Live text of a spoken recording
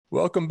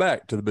Welcome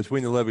back to the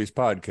Between the Levees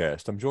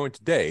podcast. I'm joined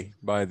today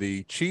by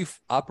the Chief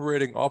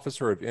Operating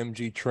Officer of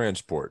MG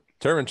Transport,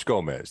 Terence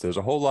Gomez. There's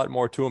a whole lot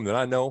more to him than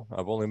I know.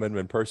 I've only met him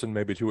in person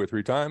maybe 2 or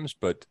 3 times,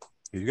 but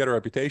he's got a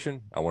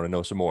reputation. I want to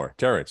know some more.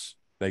 Terence,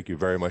 thank you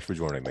very much for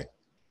joining me.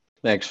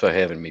 Thanks for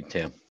having me,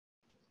 Tim.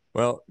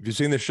 Well, if you've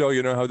seen the show,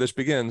 you know how this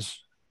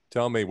begins.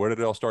 Tell me, where did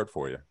it all start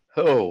for you?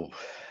 Oh,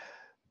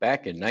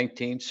 back in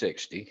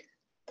 1960,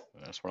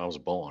 that's when I was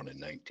born in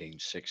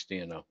 1960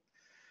 in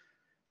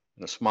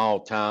a small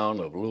town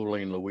of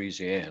Luling,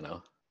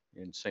 Louisiana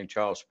in St.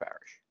 Charles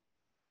Parish.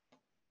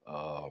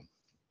 Um,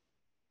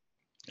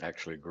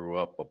 Actually grew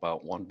up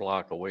about 1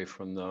 block away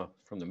from the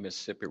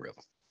Mississippi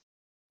River.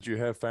 Did you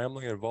have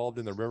family involved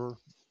in the river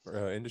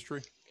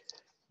industry?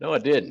 No, I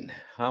didn't.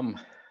 I'm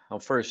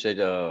first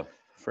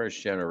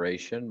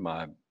generation.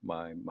 My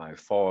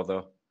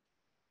father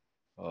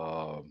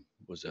uh,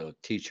 was a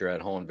teacher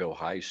at Hornville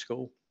High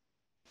School.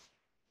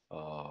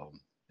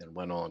 And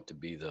went on to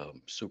be the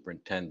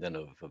superintendent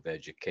of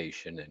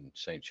education in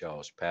St.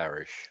 Charles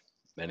Parish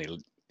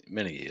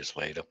many years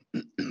later.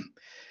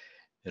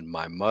 And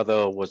my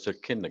mother was a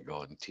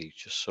kindergarten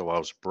teacher, so I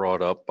was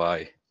brought up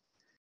by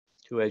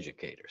two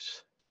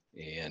educators.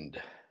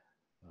 And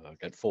I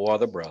got four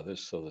other brothers,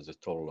 so there's a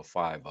total of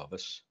five of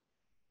us,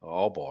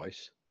 all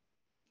boys.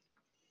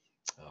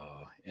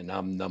 And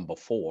I'm number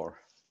four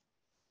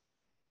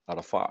out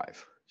of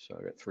five. So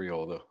I got three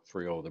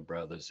older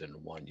brothers and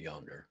one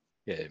younger.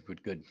 Yeah,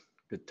 good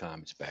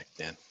times back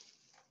then.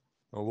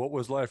 Well, what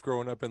was life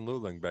growing up in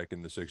Luling back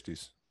in the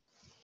 60s?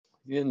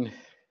 In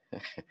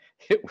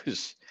it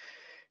was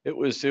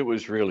it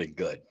was really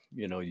good.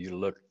 You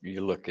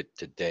look at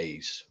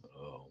today's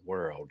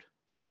world,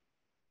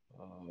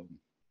 um,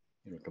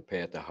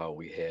 compared to how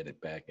we had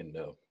it back in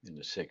the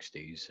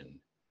 '60s,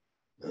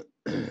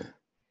 and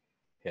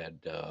had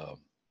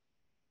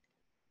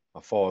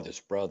my father's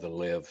brother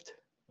lived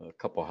a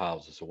couple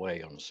houses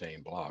away on the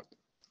same block,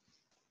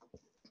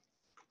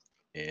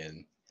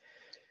 and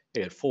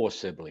he had four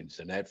siblings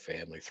in that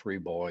family, three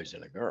boys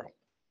and a girl.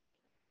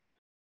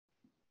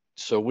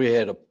 So we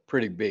had a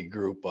pretty big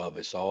group of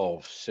us,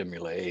 all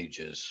similar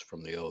ages,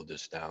 from the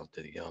oldest down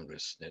to the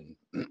youngest. And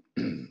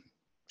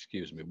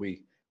excuse me,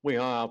 we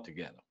hung out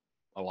together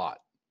a lot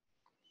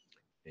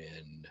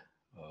and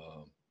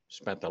uh,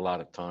 spent a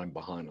lot of time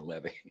behind the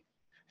levee.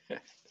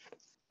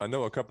 I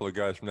know a couple of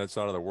guys from that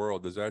side of the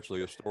world. There's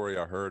actually a story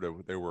I heard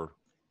of they were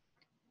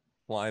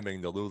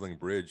climbing the Luling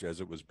Bridge as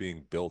it was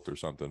being built or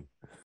something.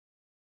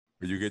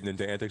 Are you getting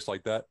into antics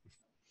like that?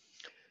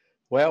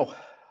 Well,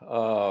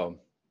 uh,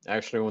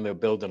 actually, when they were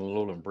building the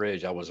Luling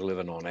Bridge, I was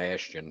living on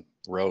Ashton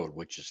Road,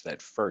 which is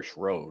that first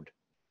road,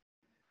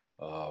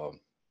 uh,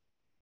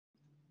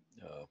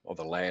 or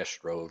the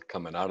last road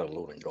coming out of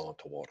Luling going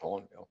toward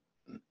Hornville.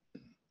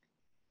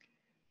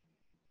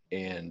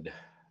 And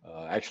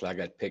actually, I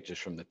got pictures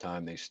from the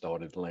time they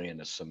started laying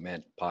the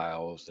cement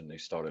piles and they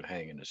started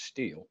hanging the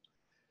steel.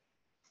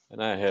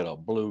 And I had a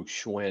blue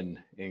Schwinn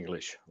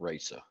English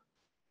racer.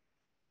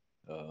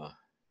 Uh,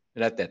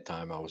 and at that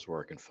time, I was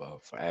working for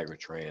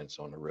Agritrans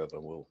on the river.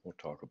 We'll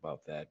talk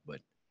about that.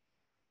 But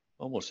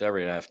almost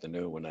every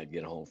afternoon when I'd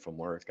get home from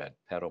work, I'd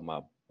pedal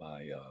my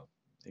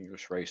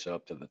English racer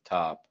up to the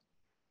top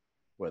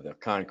where the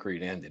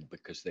concrete ended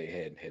because they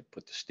hadn't had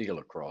put the steel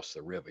across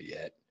the river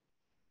yet,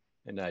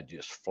 and I'd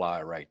just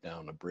fly right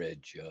down the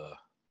bridge.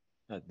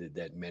 I did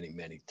that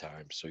many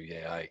times. So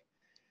yeah,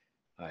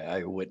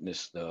 I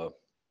witnessed the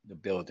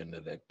building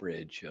of that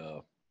bridge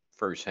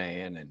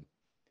firsthand, and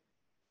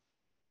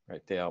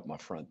right there out my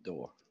front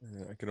door.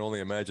 Yeah, I can only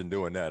imagine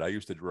doing that. I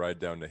used to ride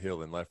down the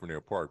hill in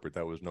Lafreniere Park, but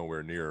that was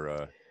nowhere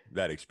near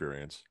that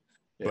experience.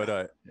 But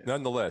Yeah, yeah.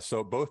 nonetheless,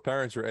 so both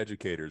parents are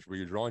educators. Were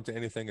you drawn to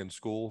anything in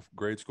school,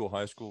 grade school,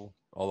 high school,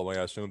 all the way,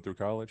 I assume, through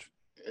college?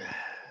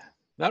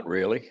 Not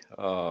really.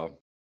 I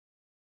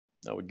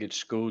would get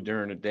school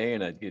during the day,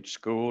 and I'd get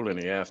school in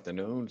the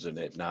afternoons and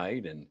at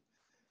night, and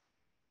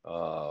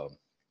uh,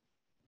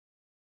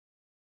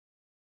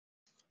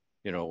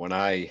 when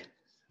I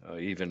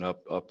even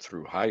up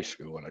through high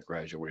school, when I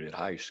graduated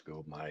high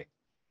school, my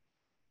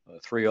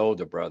three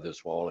older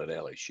brothers were all at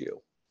LSU.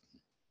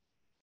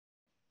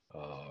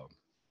 Uh,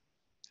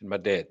 and my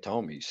dad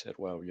told me, he said,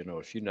 "Well,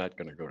 if you're not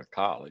going to go to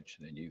college,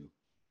 then you're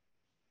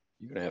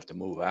going to have to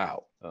move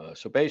out."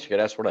 So basically,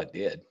 that's what I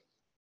did.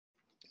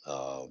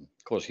 Of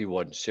course, he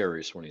wasn't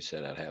serious when he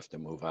said I'd have to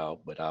move out,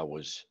 but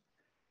I'd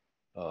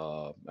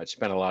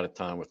spent a lot of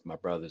time with my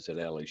brothers at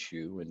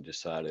LSU and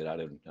decided I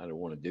didn't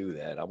want to do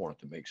that. I wanted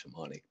to make some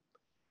money.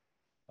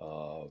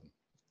 Of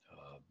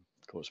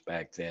course,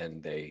 back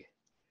then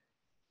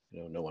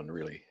no one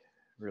really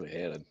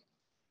had a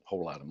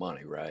whole lot of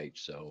money, right?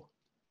 So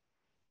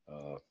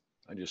uh,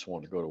 I just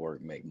wanted to go to work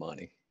and make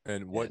money.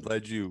 And And what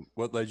led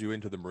you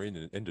into the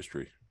marine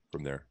industry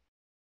from there?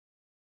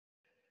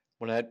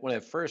 when I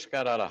first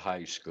got out of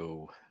high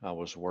school, I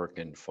was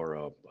working for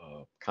a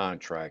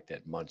contract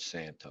at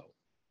Monsanto,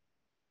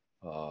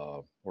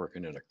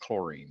 working in a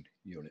chlorine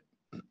unit.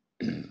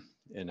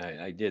 And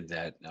I did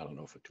that, I don't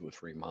know, for 2 or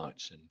 3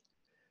 months. And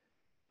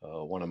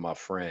one of my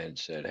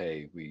friends said,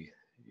 "Hey,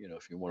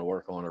 if you want to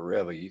work on a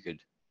river, you could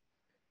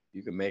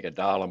make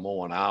 $1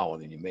 more an hour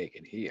than you make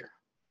it here."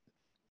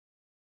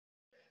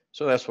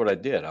 So that's what I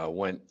did. I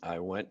went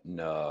and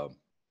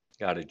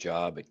got a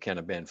job at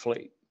Kennebec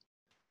Fleet,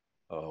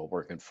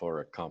 working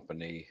for a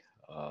company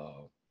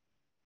uh,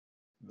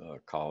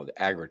 called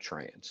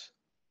Agritrans.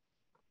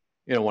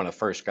 When I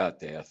first got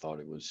there, I thought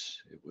it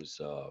was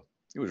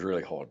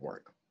really hard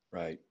work,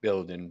 right?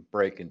 Building,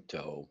 breaking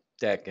tow,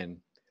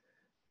 decking,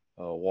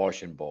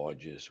 washing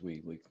barges.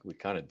 We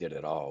kind of did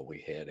it all.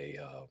 We had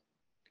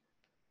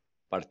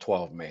about a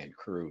 12-man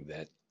crew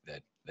that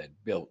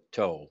built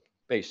tow,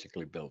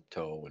 basically built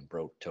tow and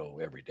broke tow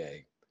every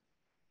day,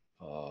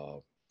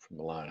 from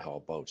the line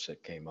haul boats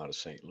that came out of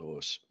St.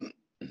 Louis.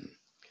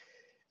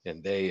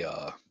 And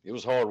it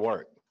was hard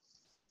work.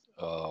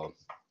 Uh,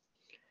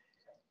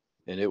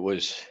 and it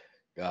was,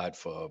 God,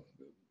 for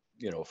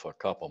a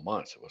couple of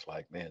months, it was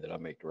like, man, did I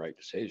make the right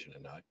decision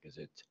or not? Because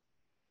it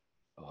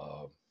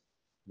uh,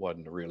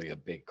 wasn't really a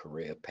big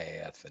career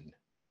path.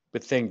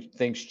 But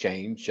things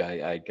changed.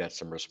 I got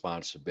some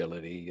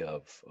responsibility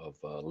of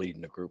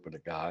leading a group of the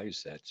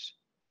guys that's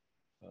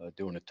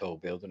doing the tow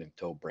building and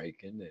tow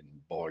breaking and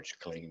barge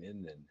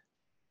cleaning, and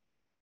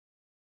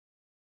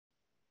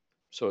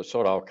so it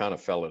sort of all kind of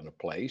fell into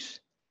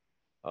place.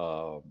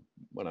 Uh,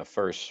 when I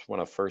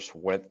first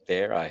went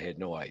there, I had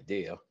no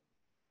idea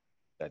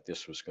that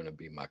this was going to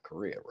be my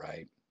career.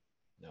 Right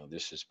now,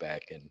 this is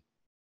back in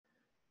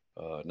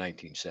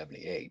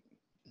 1978.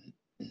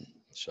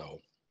 So,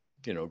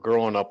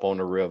 growing up on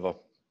the river,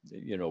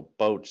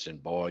 boats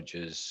and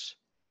barges,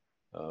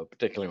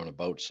 particularly on the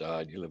boat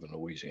side. You live in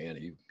Louisiana,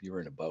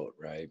 you're in a boat,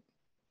 right?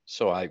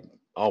 So I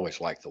always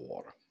liked the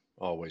water,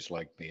 always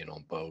liked being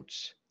on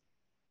boats,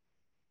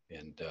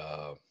 and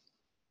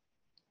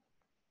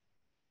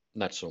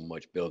not so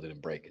much building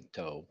and breaking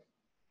tow,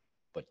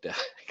 but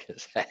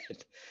because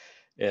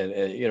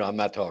and I'm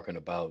not talking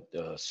about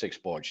six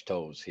barge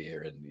tows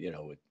here,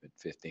 and with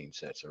 15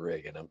 sets of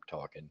rig, and I'm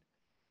talking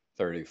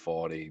 30,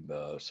 40,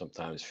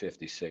 sometimes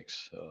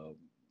 56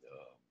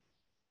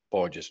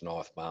 barges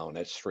northbound.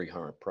 That's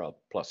 300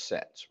 plus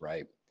sets,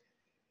 right?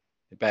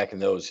 Back in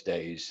those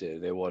days,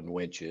 there wasn't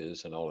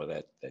winches and all of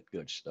that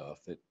good stuff.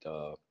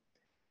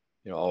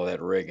 All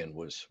that rigging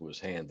was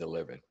hand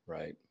delivered,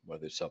 right?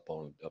 Whether it's up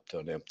to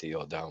an empty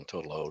or down to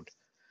a load.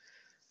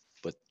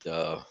 But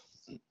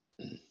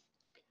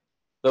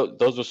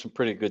those were some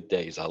pretty good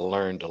days. I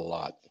learned a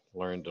lot.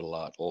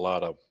 A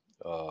lot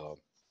of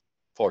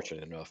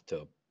fortunate enough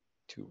to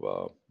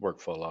work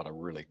for a lot of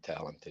really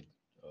talented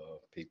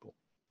people.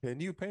 Can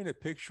you paint a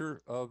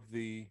picture of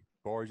the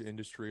barge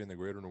industry in the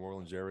greater New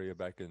Orleans area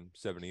back in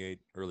 78,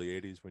 early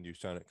 80s when you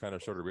kind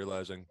of started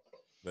realizing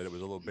that it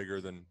was a little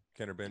bigger than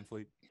Kenner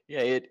Fleet?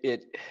 Yeah,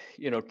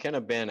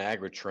 Kennebec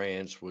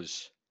Agritrans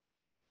was,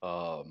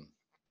 um,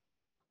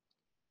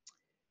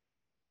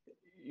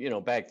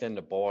 back then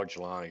the barge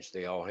lines,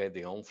 they all had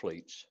their own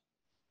fleets.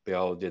 They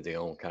all did their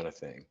own kind of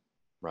thing,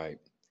 right?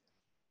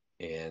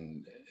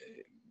 And,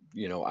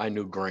 I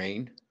knew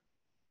grain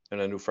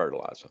and I knew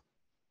fertilizer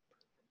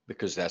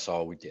because that's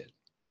all we did.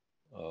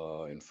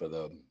 And for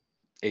the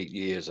 8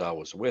 years I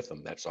was with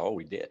them, that's all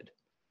we did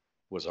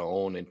was our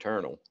own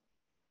internal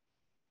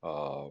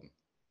um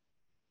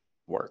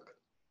work.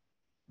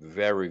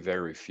 Very,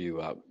 very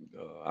few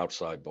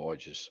outside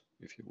barges,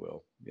 if you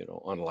will,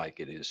 unlike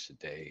it is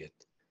today at,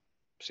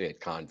 say, at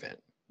Convent,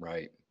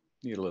 right?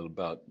 You get a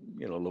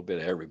little bit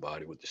of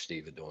everybody with the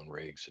stevedore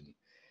rigs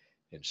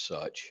and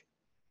such.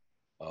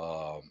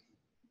 Um,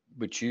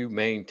 but you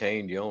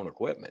maintained your own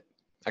equipment.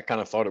 I kind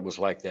of thought it was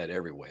like that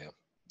everywhere.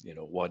 It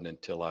wasn't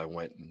until I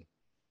went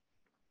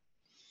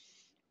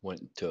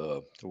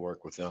to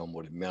work with them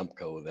with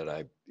Memco that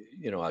I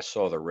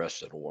saw the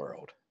rest of the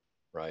world,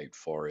 right?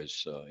 For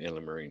as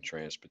inland marine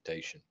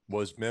transportation.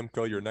 Was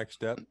Memco your next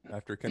step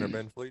after Kenner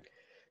Fleet?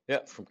 Yeah,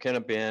 from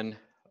Kennebec.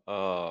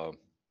 Uh,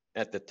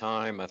 at the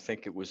time, I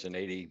think it was in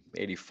 80,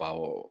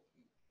 85,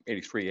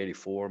 83,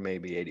 84,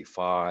 maybe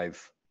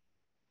 85.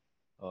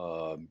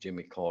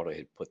 Jimmy Carter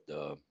had put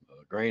the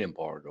grain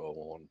embargo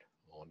on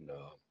on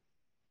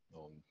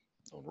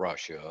on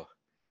Russia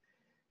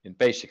and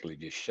basically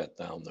just shut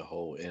down the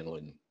whole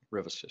inland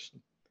river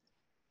system.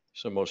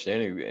 So most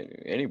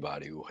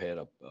anybody who had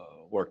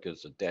worked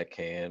as a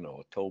deckhand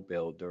or a tow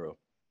builder,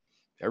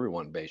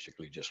 everyone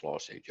basically just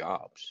lost their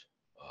jobs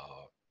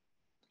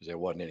because there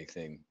wasn't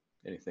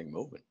anything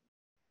moving.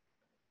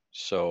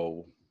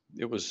 So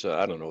it was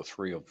I don't know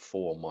 3 or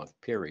 4 month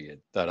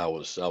period that I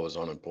was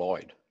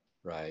unemployed,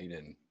 right,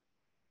 and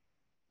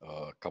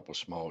a couple of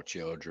small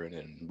children,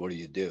 and what do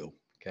you do?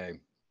 Okay,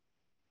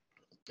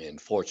 and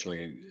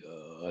fortunately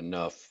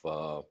enough,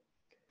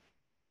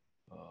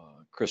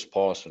 Chris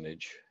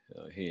Parsonage,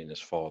 he and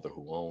his father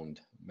who owned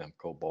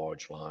Memco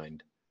Barge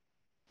Line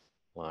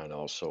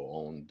also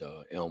owned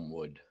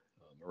Elmwood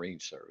Marine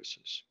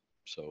Services.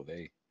 So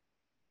they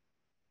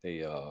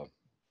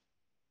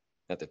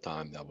at the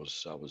time I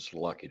was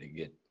lucky to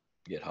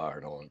get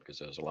hired on because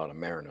there's a lot of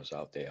mariners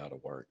out there out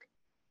of work.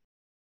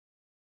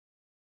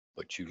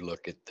 But you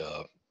look at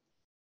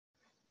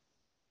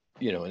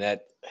And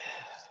that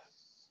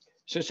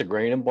since the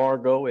grain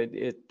embargo,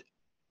 we've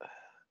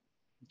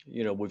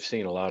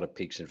seen a lot of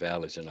peaks and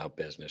valleys in our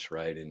business,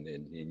 right?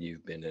 And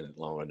you've been in it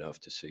long enough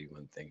to see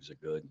when things are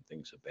good and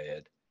things are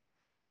bad.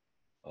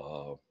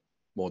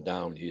 More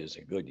down years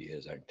than good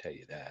years, I can tell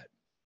you that.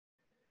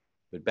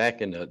 But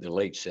back in the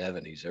late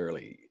 '70s,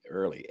 early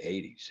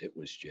 '80s, it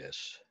was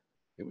just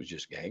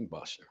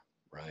gangbuster,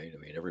 right? I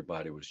mean,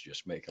 everybody was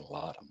just making a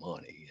lot of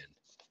money,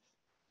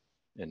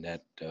 and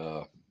that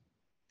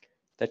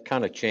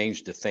kind of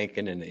changed the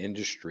thinking in the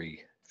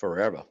industry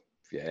forever,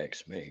 if you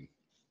ask me.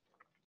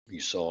 You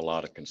saw a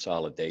lot of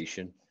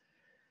consolidation.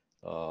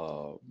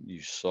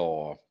 You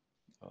saw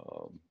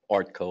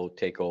Artco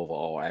take over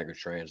all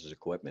Agritrans's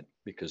equipment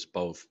because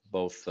both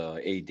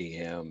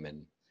ADM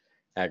and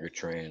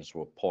Agritrans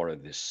were part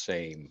of this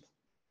same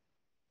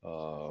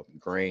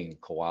grain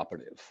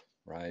cooperative,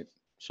 right?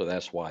 So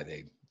that's why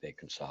they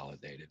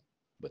consolidated.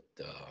 But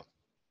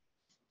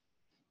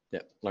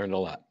yeah, learned a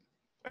lot.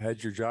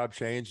 Had your job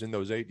changed in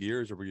those 8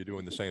 years, or were you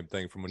doing the same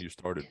thing from when you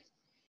started?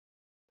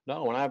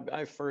 No, when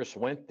I first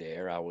went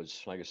there, I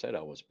was, like I said,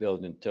 I was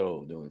building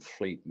tow, doing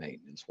fleet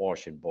maintenance,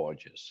 washing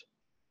barges.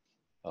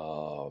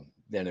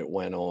 Then it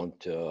went on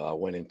to, I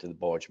went into the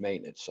barge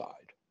maintenance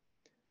side.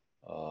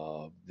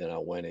 Then I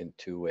went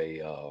into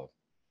a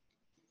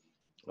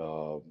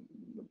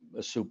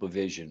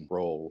supervision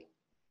role.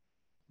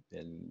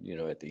 And,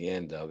 at the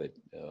end of it,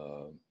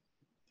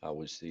 I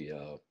was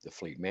the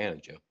fleet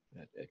manager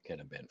at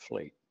Kennebec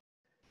Fleet.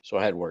 So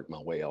I had worked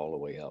my way all the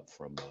way up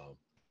from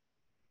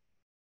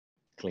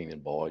cleaning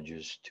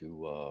barges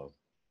to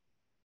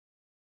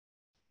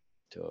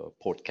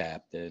port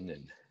captain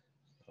and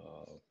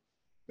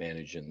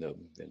managing the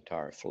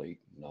entire fleet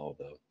and all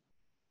the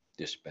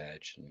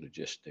dispatch and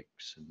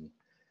logistics and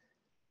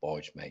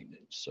barge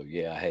maintenance. So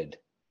yeah,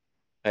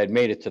 I had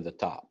made it to the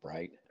top,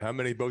 right? How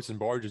many boats and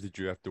barges did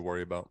you have to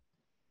worry about?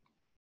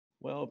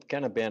 Well,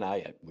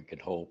 Kennebec, we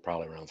could hold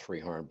probably around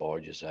 300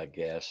 barges, I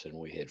guess, and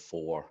we had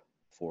four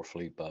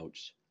fleet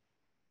boats.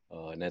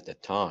 And at the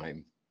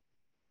time,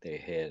 they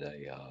had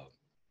a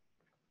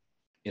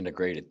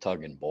integrated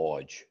tug and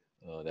barge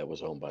that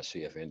was owned by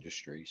CF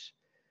Industries.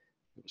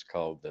 It was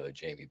called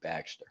Jamie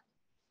Baxter.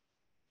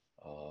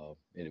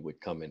 And it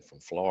would come in from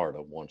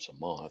Florida once a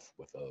month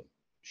with a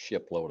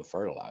shipload of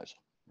fertilizer,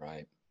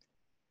 right?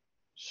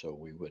 So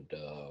we would,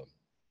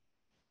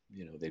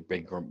 they'd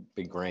bring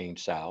grain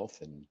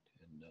south and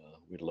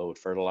we'd load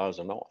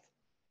fertilizer north.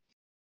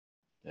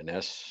 And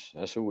that's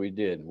what we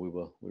did. And we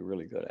were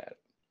really good at it.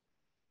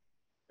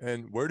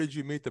 And where did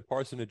you meet the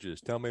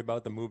Parsonages? Tell me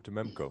about the move to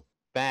Memco.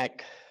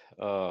 Back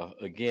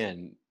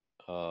again,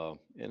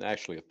 and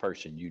actually a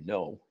person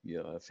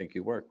I think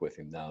you work with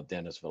him now,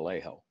 Dennis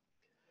Vallejo.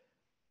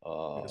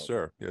 Yes,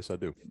 sir. Yes, I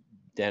do.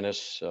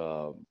 Dennis,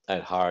 I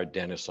had hired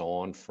Dennis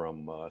on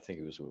from I think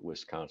it was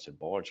Wisconsin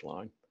Barge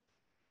Line,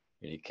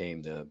 and he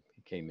came and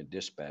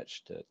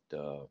dispatched at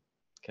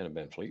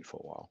Kennebec Fleet for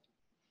a while,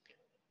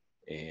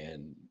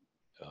 and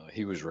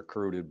he was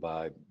recruited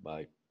by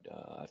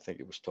I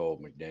think it was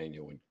Todd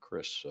McDaniel and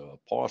Chris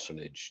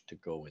Parsonage to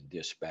go and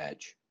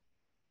dispatch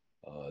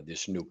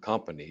this new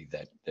company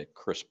that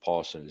Chris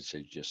Parsonage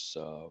had just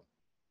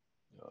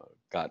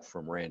got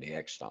from Randy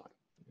Eckstein.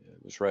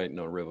 It was right on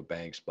the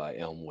riverbanks by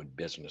Elmwood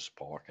Business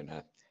Park, and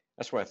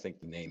that's where I think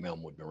the name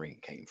Elmwood Marine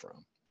came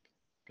from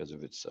because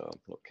of its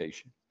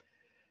location.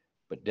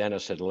 But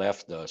Dennis had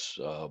left us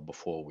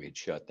before we had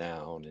shut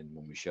down, and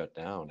when we shut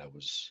down,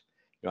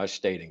 I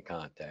stayed in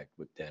contact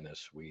with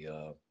Dennis.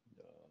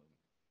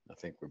 I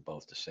think we're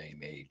both the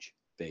same age.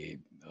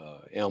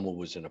 Elmwood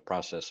was in the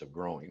process of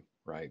growing,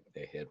 right?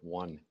 They had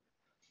one,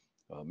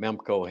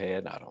 Memco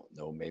had, I don't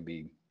know,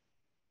 maybe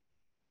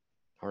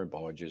 100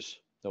 barges,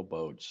 no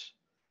boats,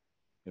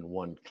 and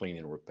one clean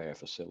and repair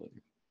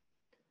facility.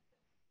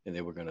 And they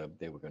were gonna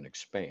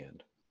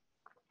expand.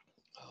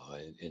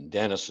 And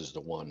Dennis is the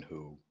one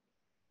who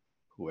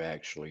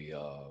actually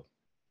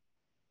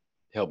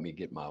helped me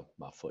get my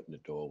foot in the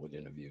door with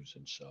interviews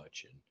and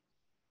such. And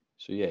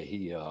so yeah,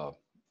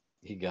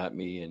 he got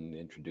me and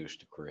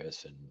introduced to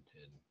Chris and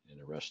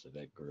the rest of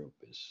that group.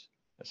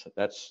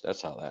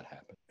 That's how that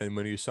happened. And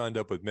when you signed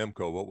up with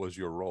Memco, what was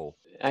your role?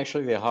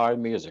 Actually, they hired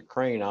me as a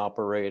crane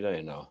operator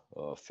and a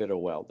fitter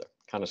welder,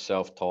 kind of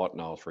self-taught in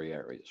all three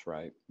areas,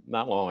 right?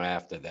 Not long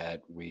after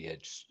that, we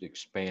had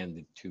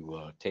expanded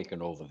to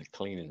taking over the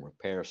clean and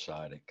repair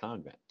side at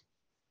Convent.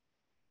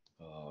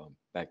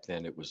 Back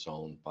then, it was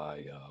owned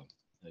by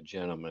a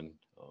gentleman,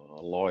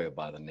 a lawyer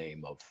by the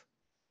name of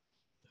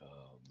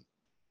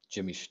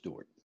Jimmy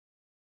Stewart.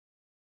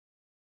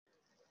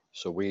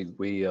 So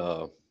we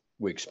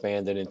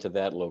expanded into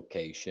that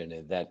location,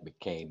 and that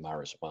became my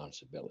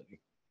responsibility.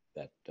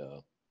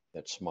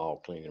 That small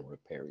clean and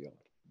repair yard.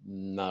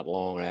 Not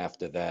long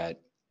after that,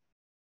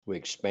 we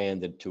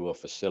expanded to a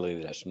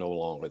facility that's no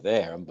longer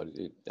there, but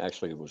it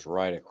actually was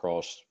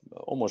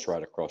almost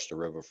right across the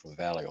river from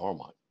Valley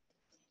Armont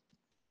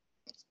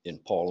in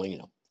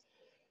Paulina.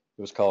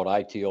 It was called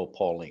ITO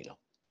Paulina.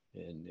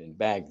 And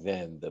back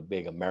then, the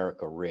big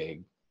America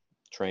rig,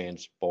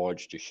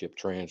 barge to ship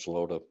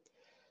transloader,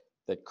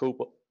 that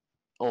Cooper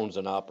owns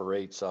and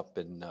operates up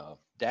in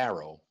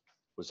Darrow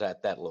was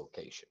at that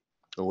location.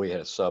 And we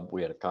had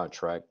a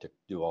contract to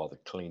do all the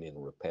cleaning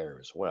and repair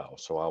as well.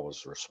 So I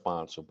was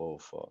responsible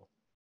for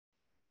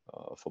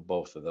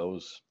both of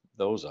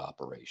those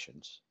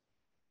operations.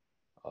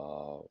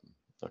 Now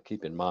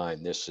keep in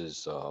mind, this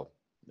is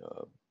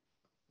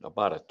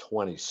about a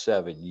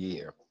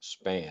 27-year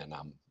span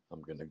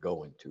I'm going to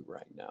go into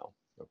right now.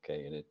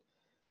 Okay, and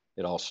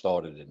it all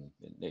started in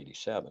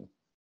 '87.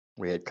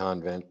 We had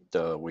Convent.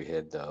 We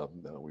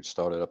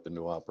started up a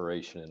new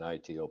operation in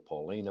ITO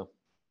Paulina.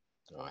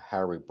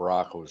 Harry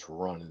Brock was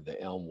running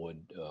the Elmwood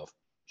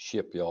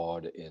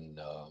shipyard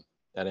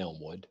at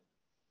Elmwood,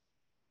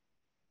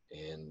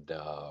 and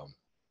I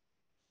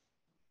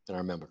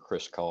remember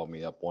Chris called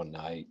me up one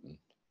night, and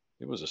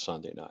it was a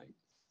Sunday night,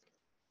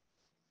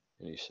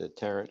 and he said,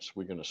 "Terrence,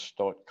 we're going to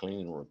start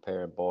cleaning and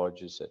repairing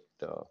barges at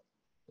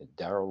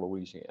Darrow,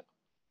 Louisiana."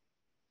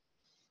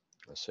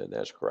 I said,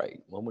 "That's great.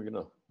 When we're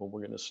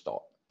gonna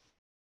start?"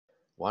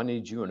 "Well, I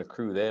need you and a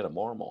crew there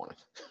tomorrow morning."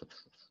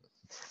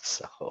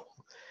 So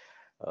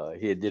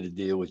he had did a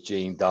deal with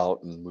Gene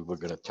Dalton. We were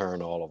going to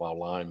turn all of our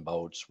line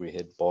boats. We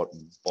had bought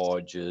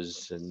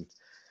barges, and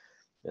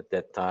at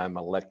that time,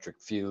 Electric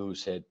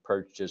Fuse had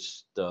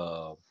purchased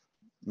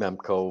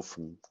Memco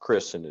from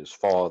Chris and his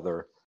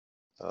father.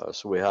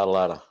 So we had a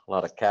lot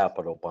of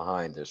capital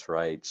behind us,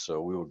 right?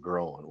 So we were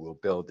growing. We were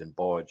building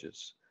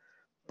barges,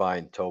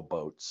 buying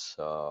towboats.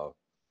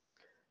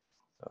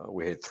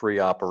 We had 3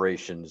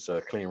 operations,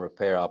 clean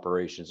repair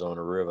operations on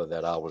the river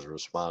that I was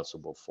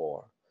responsible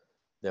for.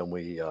 Then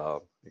we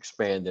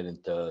expanded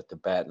into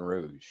Baton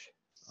Rouge,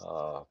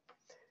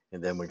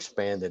 and then we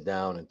expanded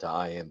down into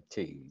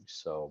IMT.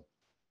 So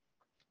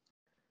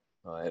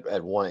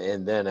at one,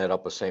 and then at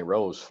Upper St.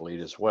 Rose Fleet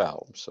as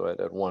well. So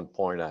at one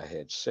point, I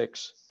had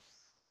 6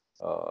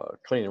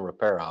 clean and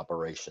repair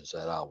operations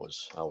that I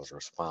was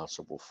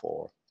responsible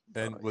for.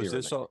 And was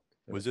this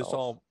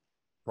all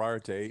prior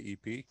to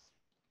AEP?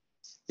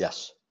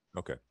 Yes.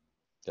 Okay.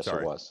 Yes,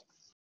 Sorry. it was.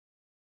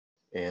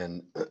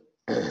 And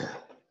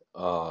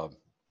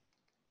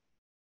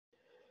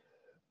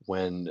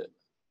when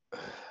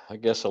I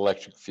guess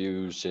Electric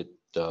Fuse,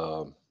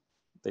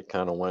 they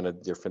kind of went a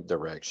different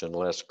direction,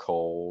 less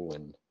coal,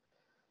 and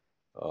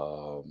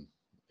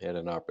had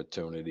an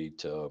opportunity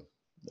to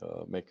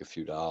make a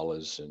few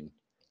dollars. And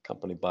a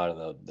company by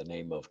the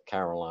name of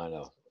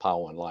Carolina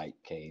Power and Light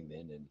came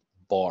in and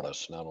bought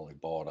us. Not only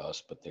bought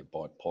us, but they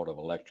bought part of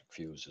Electric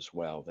Fuse as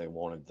well. They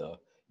wanted the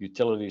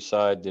utility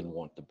side, didn't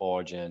want the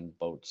barge and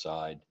boat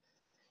side.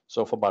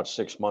 So for about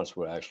 6 months,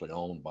 we were actually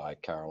owned by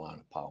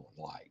Carolina Power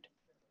and Light.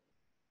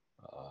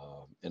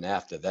 And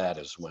after that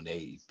is when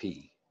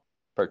AEP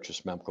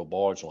purchased Memco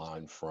Barge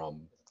Line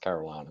from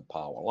Carolina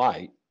Power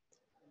Light.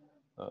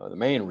 The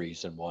main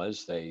reason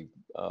was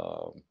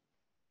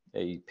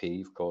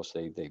AEP, of course,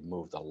 they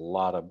moved a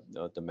lot of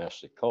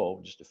domestic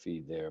coal just to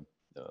feed their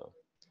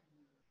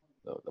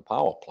the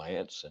power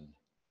plants, and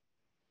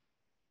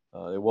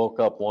they woke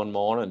up one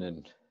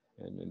morning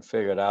and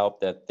figured out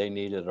that they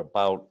needed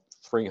about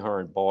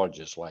 300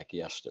 barges like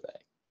yesterday,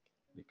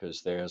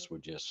 because theirs were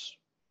just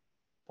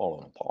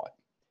falling apart.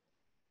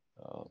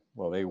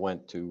 Well, they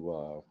went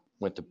to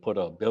put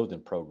a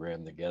building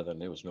program together,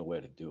 and there was nowhere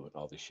to do it.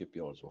 All the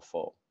shipyards were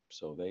full.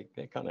 So they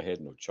kind of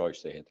had no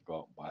choice. They had to go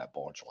out and buy a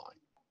barge line,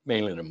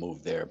 mainly to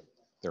move their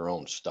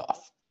own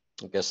stuff.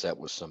 I guess that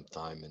was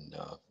sometime in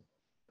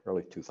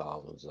early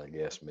 2000s, I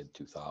guess, mid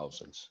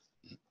 2000s.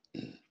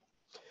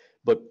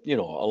 But,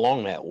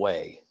 along that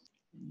way,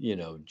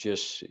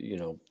 just,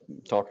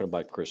 talking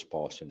about Chris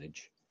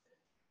Parsonage,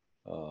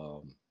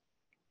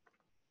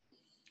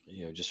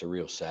 just a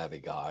real savvy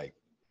guy.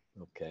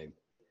 Okay.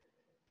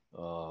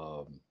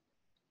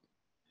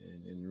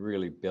 And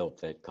really built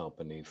that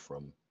company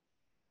from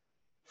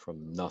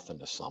nothing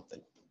to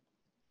something.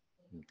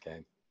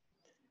 Okay.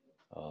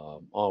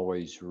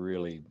 Always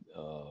really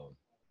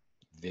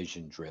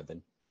vision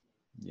driven,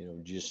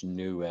 just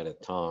knew at a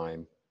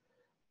time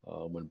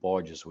when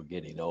barges were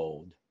getting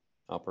old,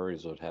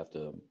 operators would have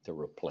to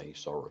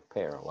replace or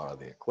repair a lot of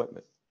the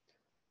equipment.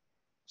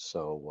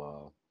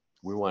 So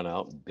we went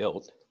out and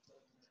built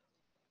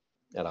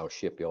at our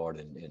shipyard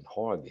in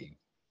Harvey.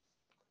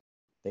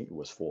 I think it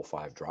was 4 or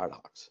 5 dry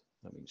docks.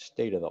 I mean,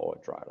 state of the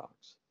art dry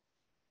docks.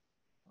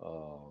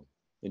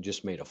 And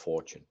just made a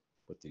fortune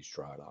with these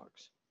dry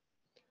docks.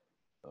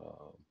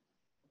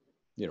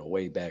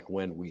 Way back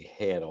when we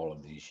had all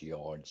of these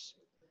yards,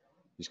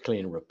 these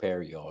clean and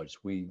repair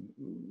yards, we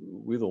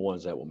the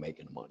ones that were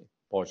making the money.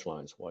 Barge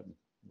lines wasn't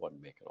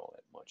making all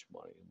that much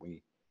money.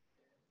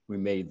 We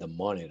made the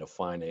money to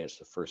finance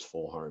the first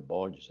 400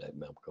 barges that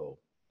Memco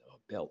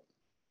built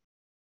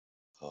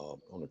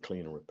on the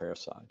clean and repair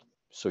side.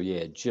 So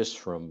yeah, just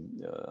from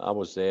I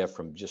was there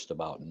from just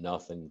about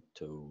nothing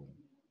to,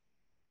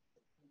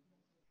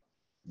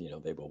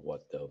 they were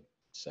the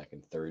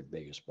second, third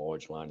biggest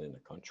barge line in the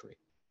country,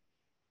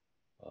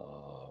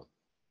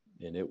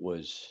 and it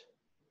was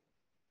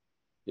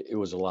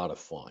a lot of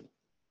fun.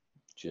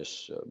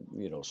 Just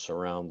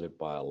surrounded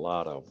by a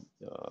lot of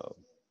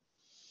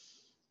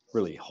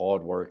really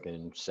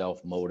hardworking,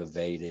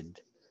 self-motivated,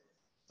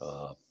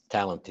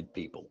 talented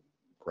people,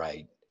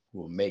 right?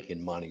 Who were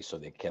making money, so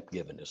they kept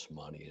giving us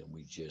money, and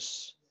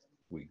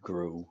we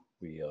grew.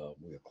 We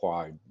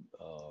acquired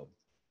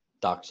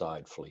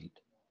dockside fleet.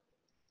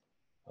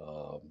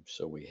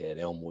 So we had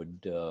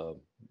Elmwood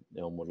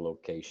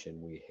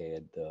location. We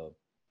had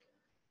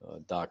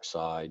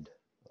dockside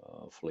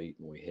fleet,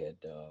 and we had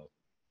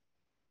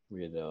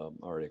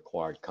already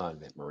acquired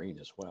Convent Marine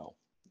as well,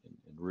 and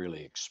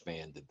really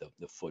expanded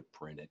the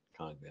footprint at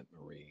Convent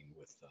Marine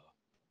with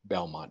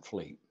Belmont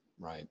Fleet,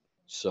 right?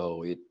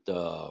 So it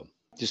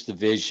just the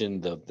vision,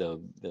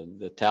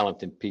 the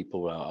talented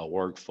people I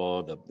worked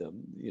for,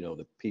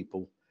 the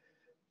people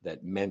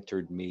that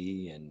mentored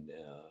me, and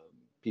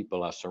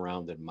people I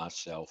surrounded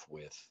myself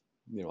with,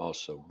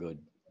 also good,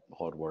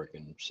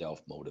 hardworking,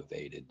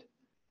 self-motivated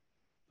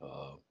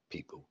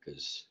people.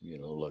 Because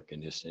look,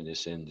 in this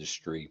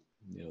industry,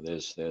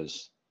 there's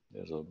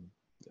a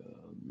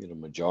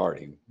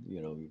majority,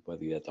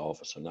 whether you're at the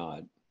office or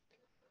not,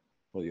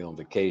 whether you're on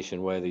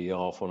vacation, whether you're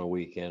off on a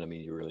weekend. I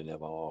mean, you're really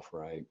never off,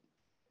 right?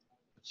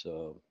 It's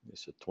a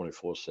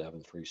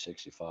 24/7,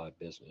 365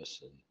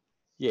 business. And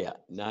yeah,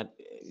 not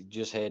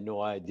just had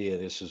no idea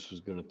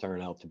was going to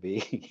turn out to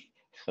be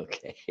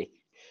okay.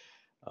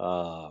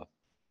 Uh,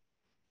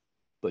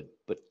 but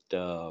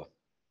I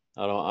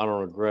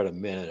don't regret a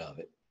minute of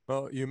it.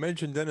 Well, you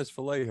mentioned Dennis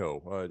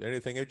Vallejo.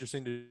 Anything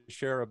interesting to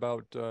share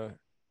about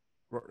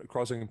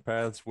crossing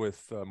paths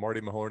with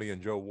Marty Mahoney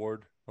and Joe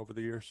Ward over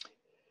the years?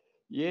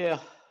 Yeah,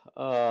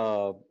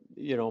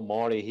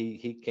 Marty,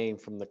 he came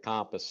from the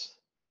Compass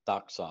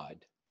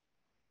dockside,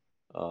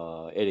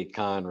 Eddie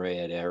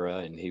Conrad era,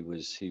 and he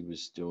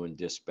was doing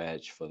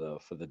dispatch for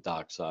the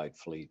dockside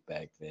fleet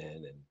back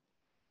then,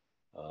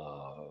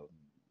 uh,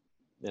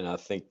 and I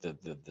think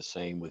that the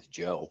same with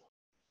Joe,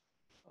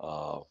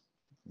 uh,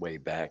 way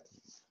back.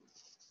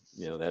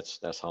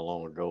 That's how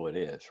long ago it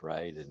is,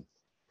 right?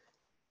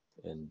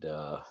 And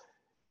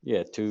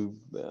yeah,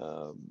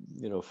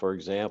 for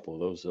example,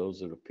 those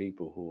are the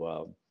people who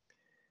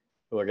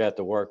I got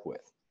to work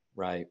with,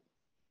 right?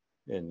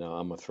 And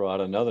I'm gonna throw out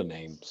another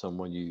name,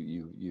 someone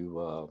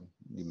you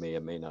may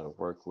or may not have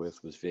worked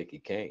with, was Vicky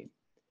Kane.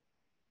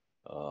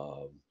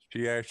 Uh,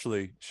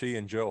 She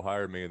and Joe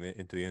hired me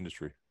into the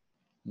industry.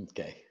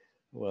 okay,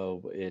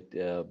 well,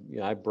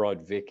 I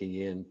brought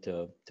Vicky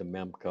to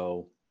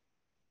Memco.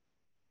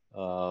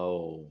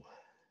 Oh,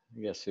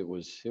 I guess it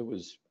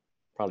was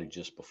probably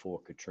just before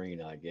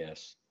Katrina. I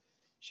guess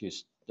she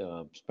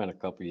spent a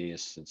couple of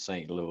years in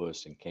St.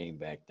 Louis and came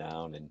back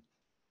down, and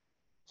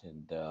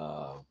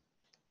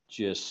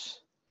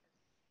just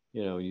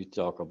you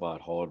talk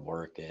about hard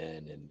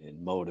working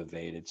and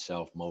motivated,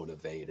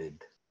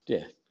 self-motivated.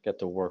 Yeah, got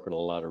to work with a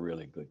lot of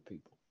really good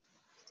people.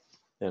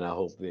 And I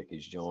hope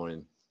Vicky's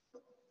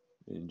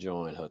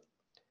enjoying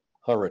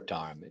her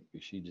retirement,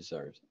 because she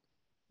deserves it.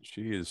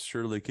 She is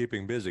surely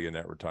keeping busy in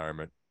that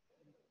retirement.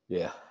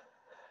 Yeah.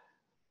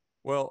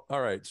 Well,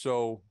 all right.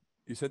 So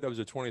you said that was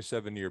a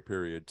 27-year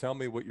period. Tell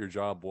me what your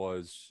job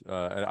was.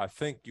 And I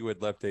think you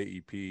had left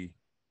AEP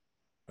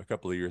a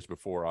couple of years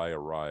before I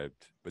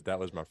arrived, but that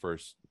was my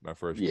first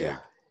Yeah. gig.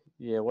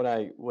 Yeah.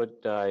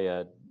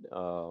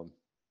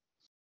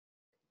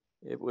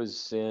 It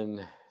was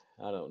in,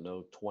 I don't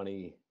know,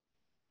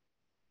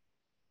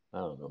 I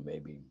don't know,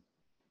 maybe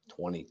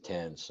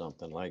 2010,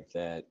 something like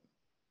that,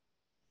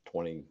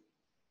 20,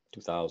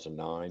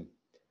 2009.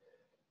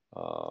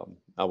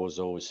 I was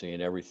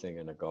overseeing everything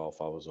in the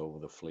Gulf. I was over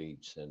the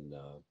fleets and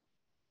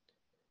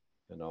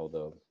all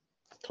the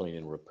clean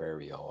and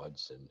repair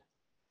yards. And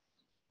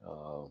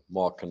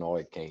Mark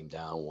Canoy came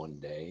down one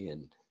day,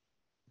 and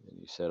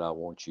he said, "I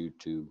want you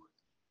to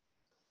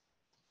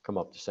come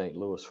up to St.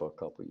 Louis for a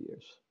couple of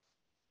years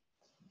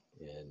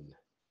and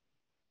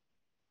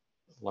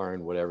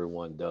learn what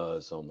everyone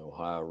does on the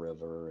Ohio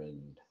River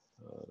and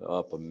the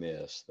Upper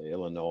Miss, the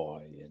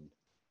Illinois, and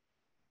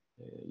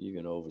you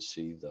can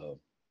oversee uh,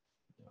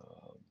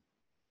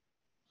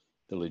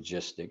 the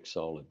logistics,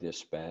 all the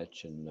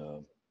dispatch, and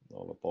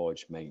all the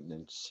barge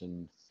maintenance,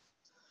 and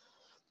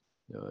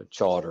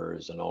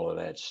charters and all of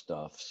that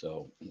stuff."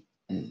 So,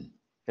 and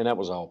that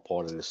was all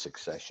part of the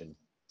succession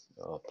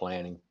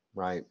planning,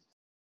 right?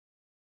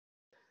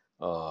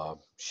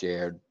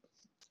 Shared,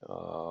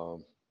 uh,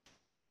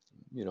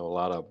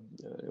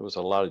 it was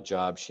a lot of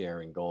job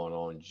sharing going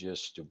on,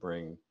 just to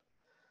bring,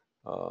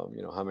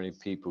 how many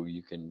people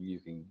you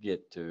can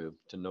get to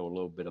know a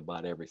little bit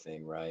about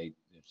everything, right?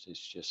 It's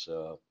just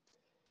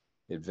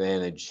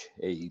advantage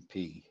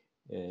AEP,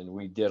 and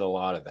we did a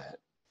lot of that.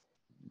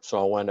 So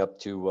I went up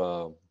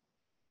to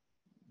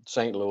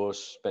St. Louis,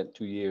 spent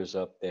 2 years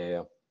up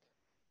there,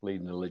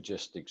 leading the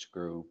logistics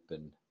group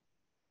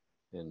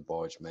and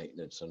barge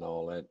maintenance and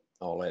all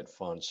that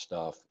fun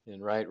stuff.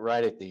 And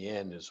right at the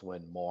end is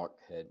when Mark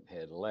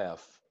had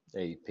left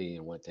AEP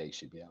and went to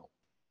ACBL.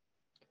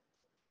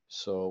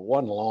 So it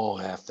wasn't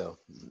long after,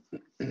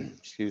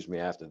 excuse me,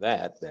 after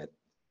that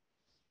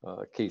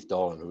Keith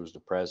Dolan, who was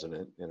the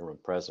interim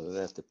president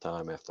at the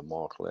time after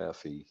Mark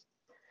left, he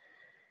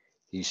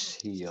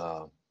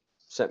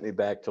sent me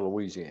back to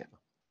Louisiana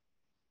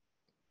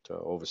to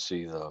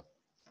oversee the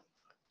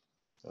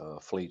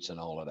fleets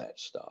and all of that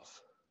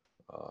stuff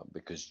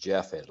because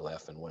Jeff had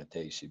left and went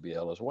to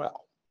ACBL as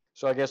well.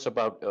 So I guess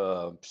about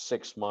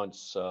 6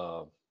 months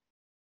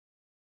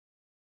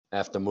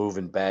after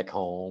moving back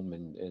home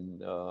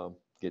and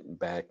getting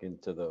back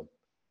into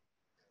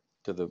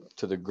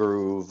the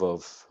groove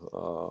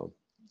of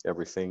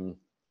everything,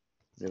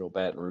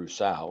 Baton Rouge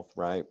South,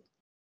 right?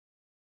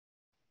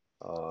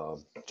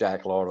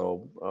 Jack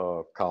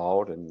Lotto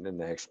called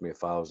and asked me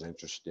if I was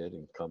interested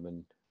in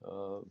coming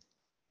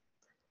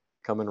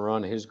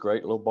run his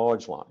great little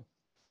barge line.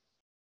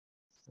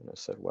 And I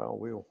said, well,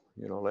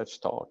 let's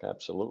talk.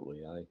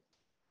 Absolutely.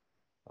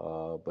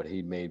 But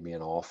he made me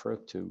an offer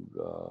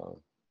to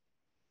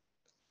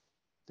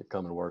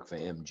come and work for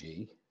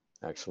MG.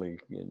 Actually,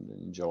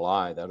 in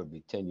July, that'll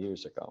be 10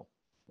 years ago,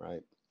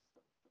 right?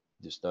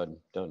 Just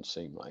doesn't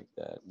seem like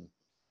that. And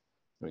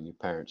when your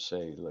parents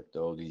say, look, the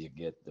older you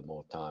get, the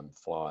more time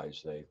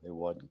flies, they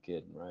wasn't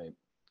kidding, right?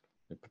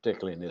 And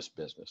particularly in this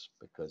business,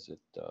 because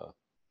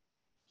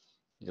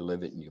you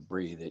live it and you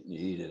breathe it and you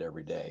eat it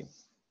every day.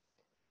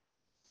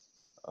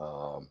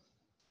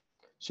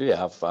 So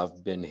yeah,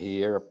 I've been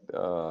here,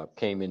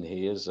 came in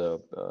here as a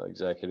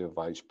executive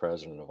vice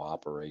president of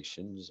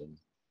operations, and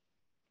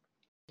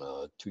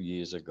 2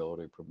 years ago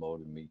they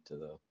promoted me to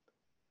the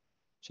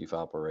chief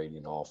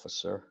operating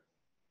officer.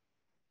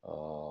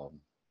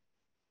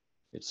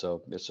 It's a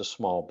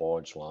small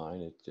barge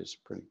line. It's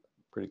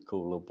pretty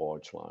cool little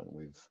barge line.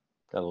 We've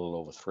got a little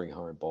over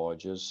 300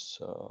 barges,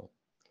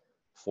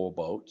 4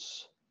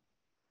 boats,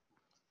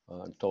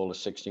 a total of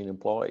 16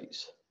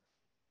 employees.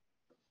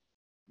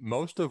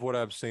 Most of what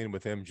I've seen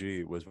with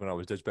MG was when I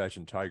was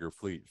dispatching Tiger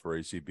Fleet for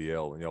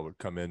ACBL, and y'all would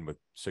come in with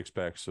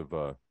 6-packs of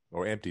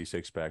or empty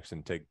 6-packs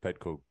and take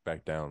Petco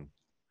back down.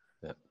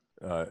 Yeah.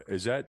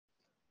 Is that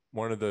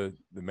one of the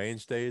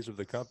mainstays of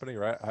the company,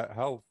 right?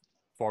 How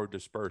far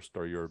dispersed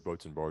are your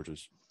boats and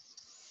barges?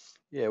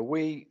 Yeah,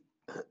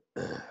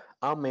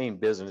 our main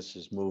business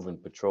is moving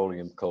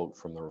petroleum coke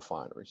from the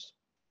refineries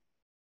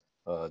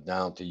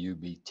down to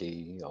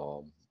UBT,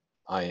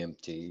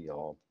 IMT,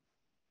 or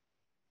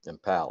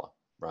Impala,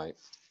 right?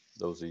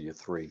 Those are your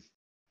 3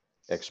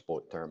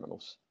 export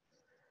terminals.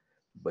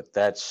 But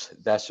that's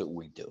what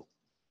we do.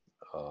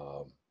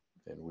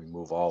 And we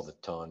move all the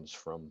tons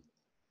from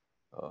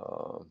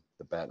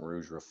the Baton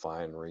Rouge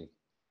refinery,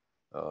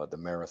 the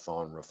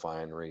Marathon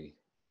refinery,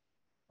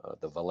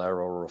 the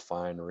Valero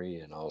refinery,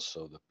 and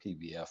also the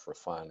PBF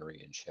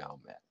refinery in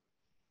Chalmette.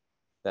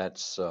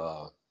 That's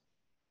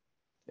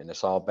and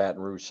it's all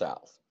Baton Rouge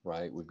South,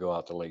 right? We go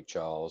out to Lake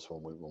Charles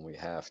when we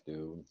have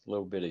to, a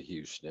little bit of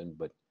Houston,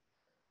 but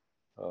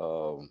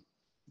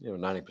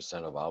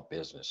 90% of our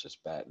business is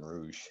Baton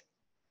Rouge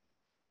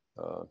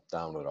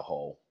down to the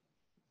hole,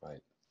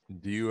 right?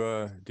 Do you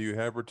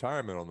have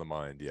retirement on the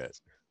mind yet?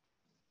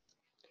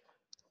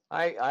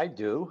 I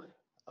do.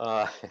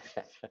 I've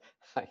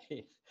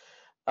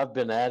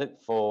been at it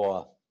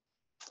for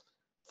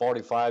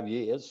 45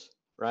 years,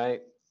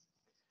 right?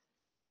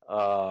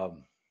 I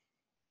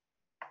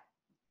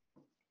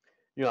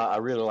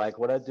really like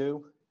what I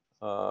do.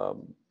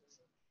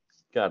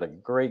 Got a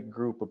great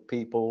group of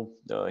people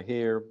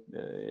here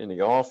in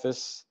the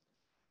office.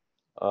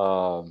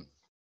 I'm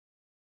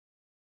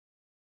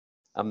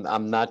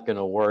not going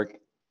to work.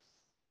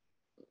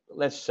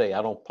 Let's say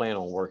I don't plan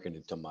on working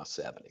until my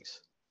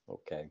 70s.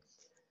 Okay,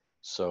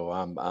 so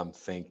I'm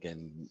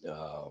thinking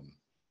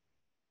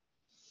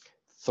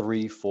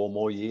 3-4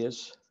 more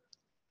years.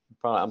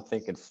 Probably I'm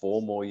thinking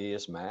 4 more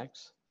years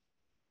max.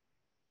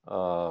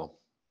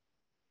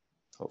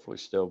 Hopefully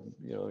still,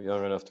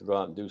 young enough to go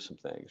out and do some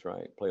things,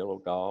 right? Play a little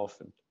golf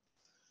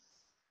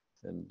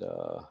and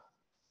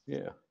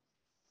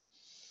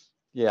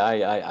yeah,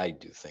 I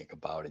do think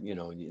about it,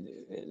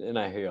 and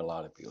I hear a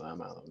lot of people, I'm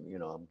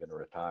going to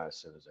retire as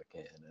soon as I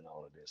can and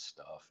all of this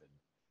stuff. And,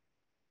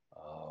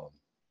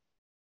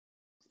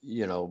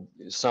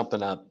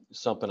 something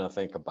I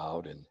think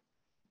about. And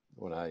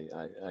when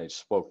I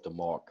spoke to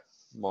Mark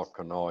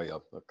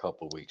Canoia a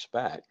couple of weeks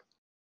back,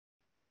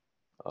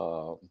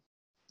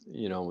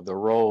 the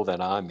role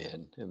that I'm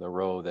in and the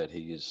role that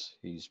he's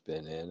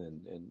been in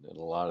and a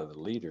lot of the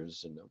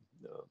leaders in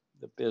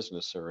the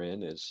business are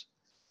in is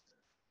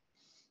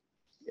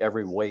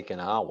every waking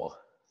hour,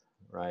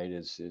 right?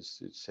 It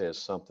has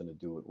something to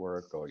do with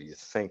work, or you're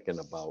thinking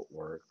about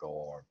work,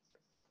 or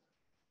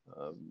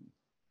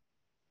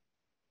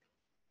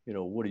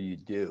what do you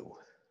do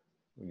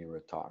when you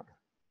retire?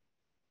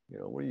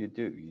 What do you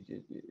do?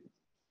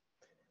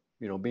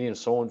 Being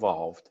so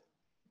involved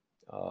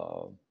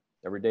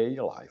every day of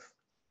your life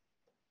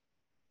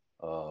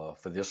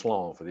for this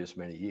long, for this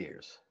many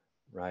years,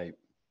 right?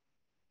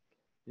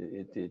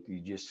 You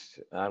just,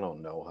 I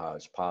don't know how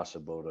it's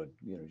possible to,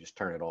 just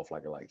turn it off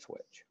like a light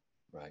switch,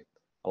 right?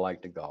 I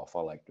like to golf.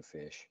 I like to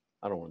fish.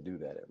 I don't want to do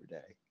that every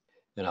day.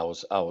 And I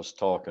was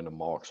talking to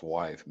Mark's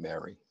wife,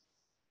 Mary,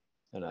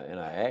 and I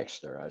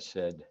asked her, I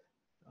said,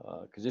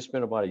 because it's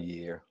been about a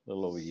year, a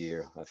little over a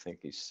year, I think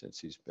since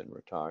he's been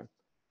retired.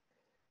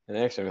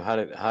 And actually,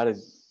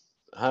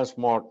 how's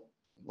Mark?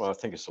 Well, I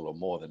think it's a little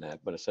more than that.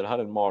 But I said, how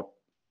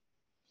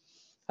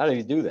did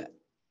he do that?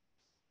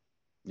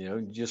 You know,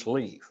 you just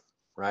leave,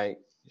 right?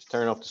 Just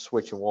turn off the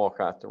switch and walk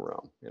out the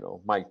room. You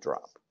know, mic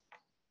drop.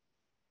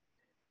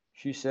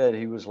 She said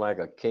he was like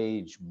a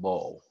caged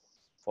bull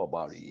for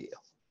about a year.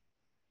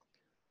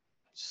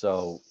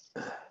 So,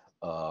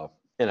 uh,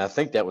 and I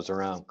think that was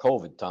around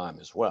COVID time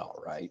as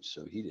well, right?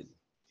 So he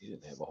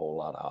didn't have a whole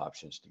lot of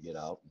options to get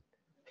out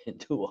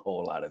and do a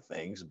whole lot of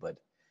things. But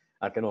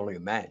I can only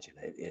imagine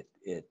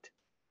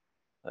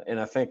and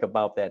I think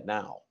about that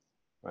now,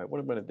 right? What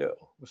am I going to do?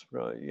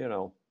 You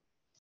know,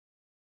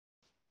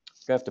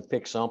 I have to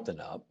pick something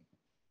up.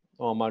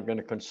 Or am I going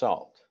to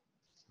consult,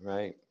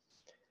 right?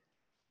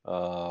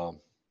 Uh,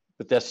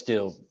 but that's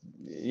still,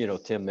 you know,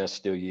 Tim, that's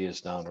still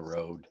years down the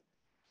road.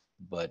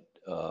 But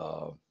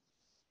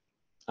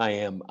I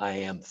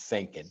am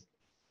thinking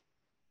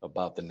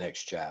about the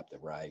next chapter,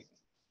 right?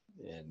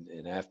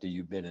 And after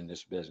you've been in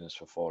this business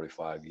for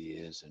 45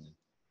 years and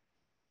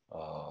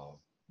uh,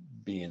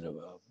 being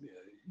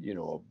you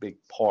know, a big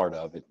part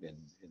of it in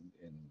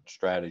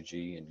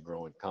strategy and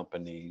growing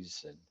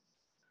companies and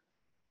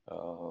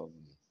um,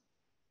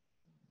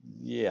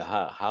 yeah,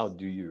 how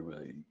do you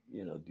really,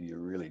 you know, do you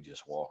really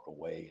just walk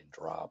away and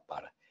drop?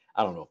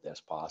 I don't know if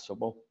that's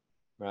possible,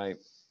 right?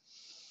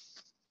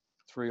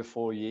 3 or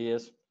 4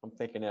 years. I'm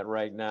thinking that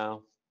right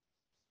now.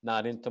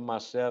 Not into my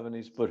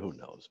 70s, but who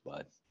knows,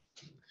 bud.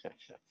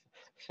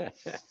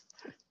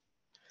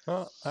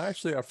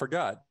 Actually, I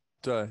forgot.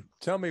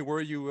 Tell me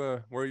where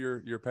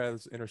your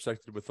paths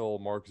intersected with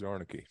old Mark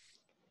Zarnicki.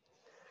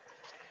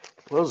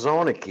 Well,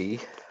 Zornicki,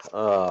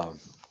 uh,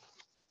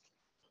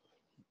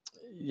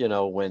 you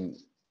know, when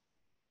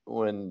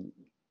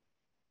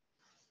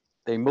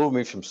they moved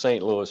me from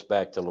St. Louis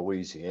back to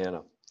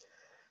Louisiana,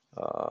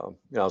 you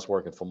know, I was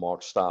working for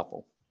Mark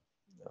Stoppel.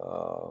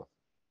 Uh,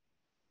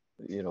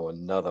 you know,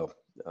 another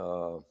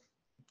uh,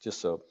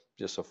 just a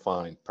just a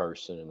fine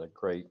person and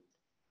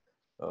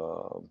a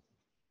um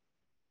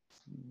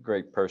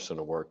great person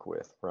to work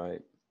with,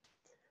 right?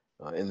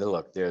 And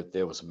look,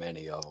 there was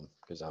many of them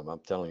because I'm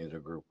telling you, the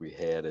group we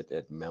had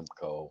at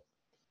Memco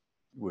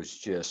was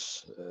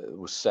just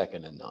was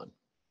second to none.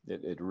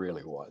 It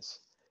really was.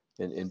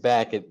 And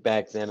back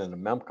then in the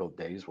Memco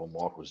days when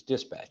Mark was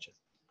dispatching,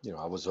 you know,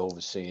 I was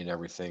overseeing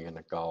everything in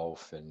the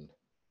Gulf, and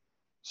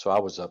so I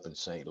was up in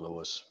St.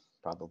 Louis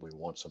probably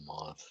once a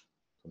month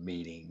for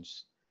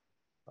meetings.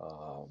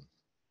 Um,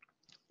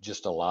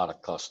 just a lot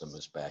of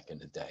customers back in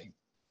the day.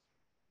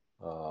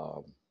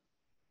 Um,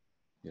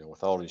 you know,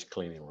 with all these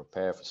cleaning and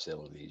repair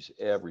facilities,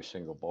 every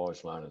single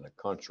barge line in the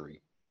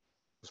country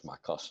was my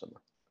customer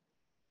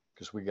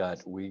because we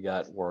got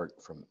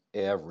work from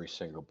every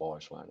single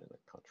barge line in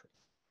the country.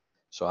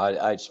 So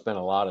I'd spent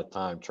a lot of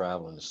time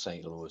traveling to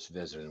St. Louis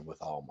visiting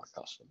with all my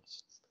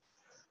customers.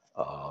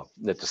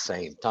 At the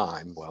same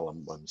time, while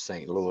I'm in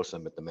St. Louis,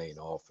 I'm at the main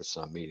office.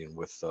 I'm meeting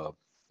with uh,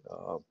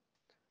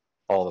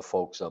 all the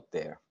folks up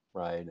there,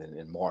 right?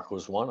 And Mark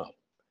was one of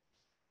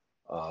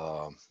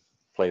them.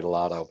 Played a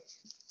lot of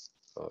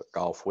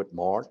golf with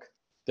Mark.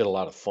 Did a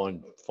lot of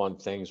fun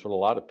things with a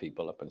lot of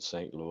people up in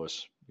St.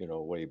 Louis. You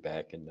know, way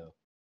back in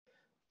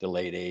the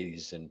late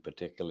 '80s and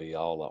particularly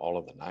all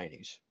of the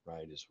 '90s,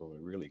 right? Is when we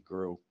really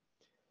grew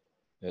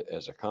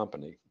as a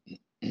company.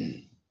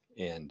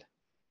 And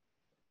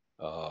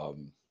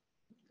um,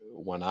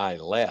 when I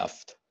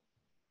left,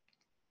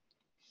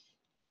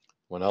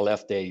 when I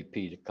left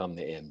AEP to come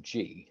to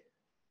MG,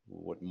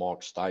 what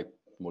Mark Stoppel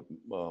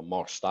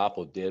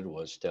did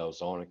was tell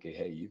Zornicki,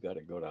 hey, you got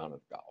to go down to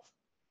golf.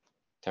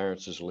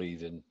 Terence is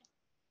leaving.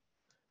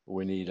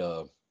 We need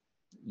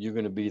you're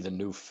going to be the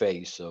new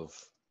face of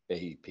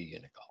AEP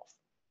in the golf.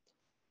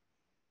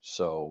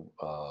 So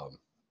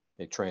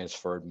they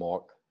transferred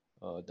Mark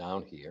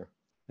down here.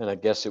 And I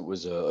guess it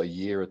was a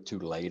year or two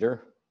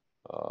later.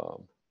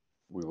 Um,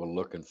 we were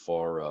looking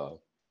for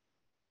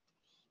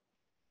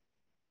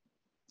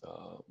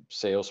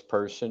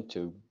salesperson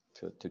to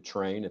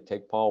train and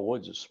take Paul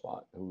Woods'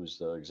 spot, who was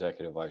the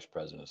executive vice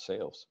president of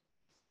sales.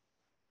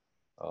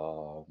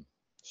 Um,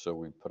 so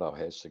we put our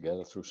heads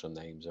together, threw some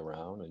names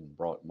around, and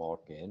brought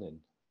Mark in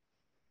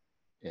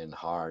and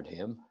hired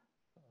him.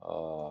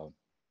 Uh,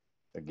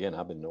 Again,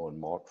 I've been knowing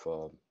Mark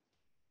for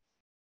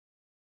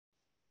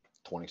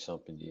 20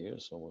 something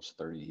years, almost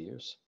 30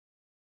 years.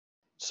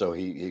 So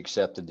he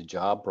accepted the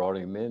job, brought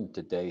him in.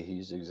 Today,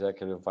 he's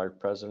executive vice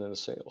president of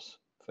sales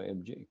for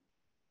MG.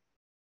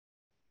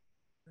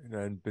 And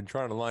I've been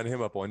trying to line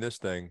him up on this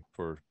thing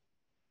for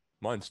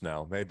months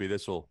now. Maybe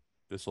this will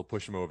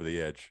push him over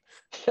the edge.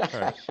 All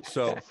right.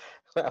 So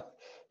Well,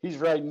 he's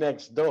right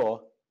next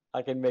door.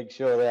 I can make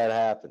sure that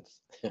happens.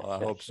 well, I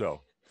hope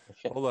so.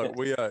 Well,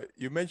 look,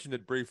 you mentioned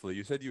it briefly.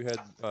 You said you had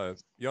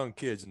young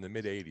kids in the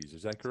mid '80s.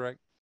 Is that correct?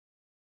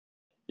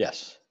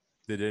 Yes.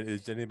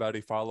 Is anybody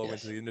follow into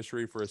Yes. the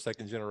industry for a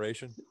second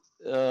generation?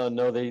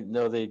 No, they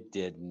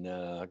didn't.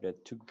 I got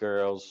two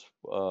girls.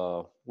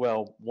 Well,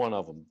 one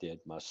of them did.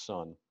 My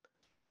son,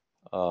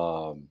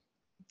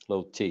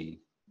 little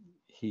T.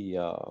 He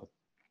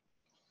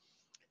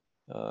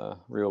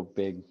real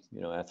big,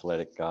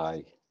 athletic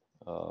guy.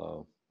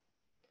 Uh,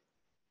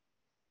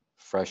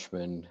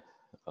 Freshman,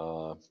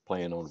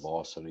 playing on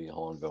varsity,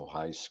 Hornville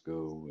High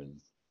School,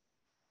 and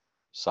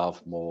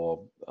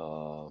sophomore,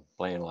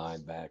 playing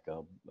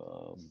linebacker,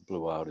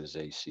 blew out his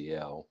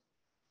ACL.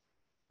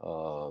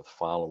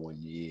 Following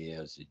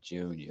year as a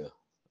junior,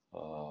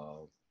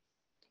 uh,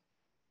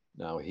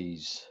 now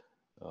he's,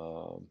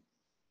 um,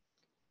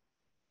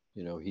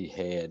 he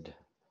had,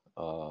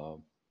 uh,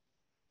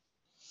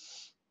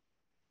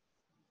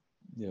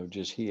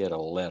 he had a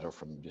letter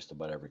from just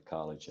about every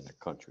college in the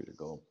country to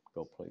go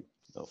play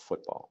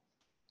football.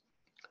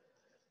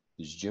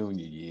 His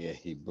junior year,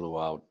 he blew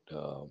out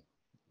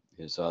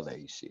his other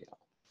ACL.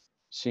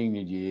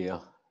 Senior year,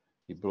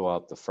 he blew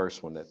out the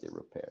first one that they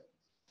repaired.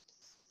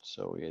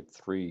 So he had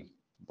three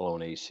blown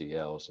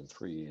ACLs in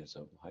 3 years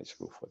of high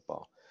school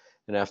football.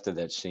 And after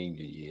that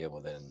senior year,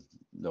 well, then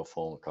no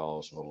phone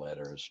calls, no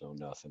letters, no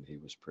nothing. He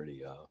was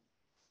pretty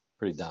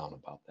down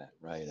about that,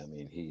 right? I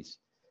mean, he's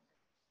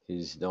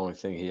the only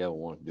thing he ever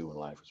wanted to do in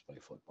life was play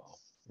football,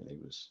 and he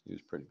was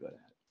pretty good at it.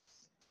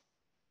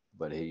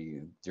 But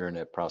during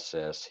that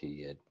process,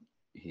 he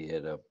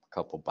had a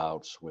couple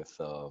bouts with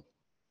uh,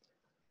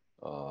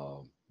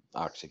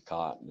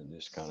 oxycontin and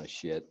this kind of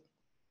shit,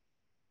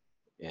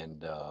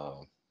 and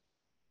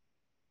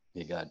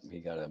he got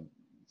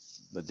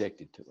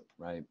addicted to it,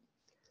 right?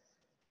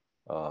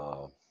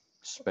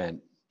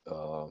 Spent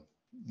uh,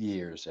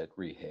 years at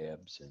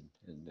rehabs and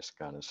this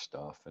kind of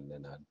stuff, and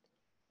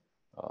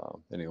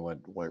then he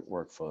went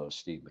work for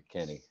Steve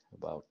McKinney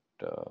about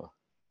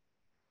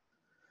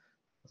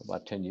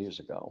 10 years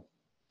ago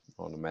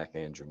on the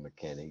Andrew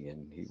McKinney,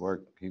 and he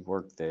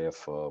worked there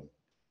for,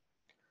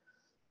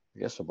 I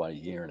guess, about a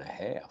year and a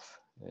half,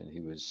 and he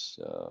was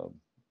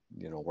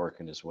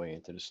working his way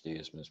into the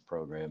steersman's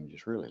program.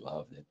 Just really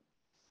loved it.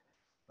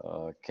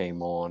 Came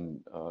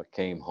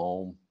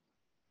home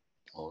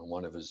on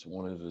one of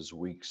his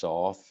weeks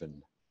off,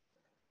 and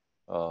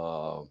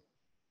uh,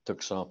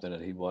 took something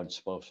that he wasn't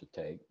supposed to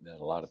take, that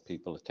a lot of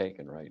people are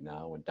taking right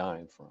now and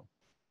dying from.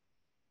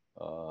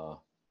 Uh,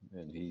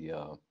 and he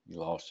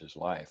lost his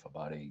life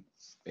about 9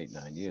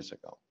 years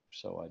ago.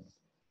 So I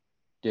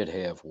did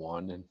have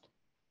one, and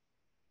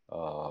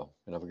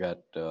I've got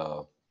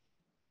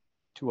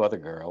two other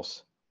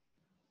girls.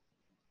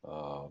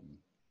 Um,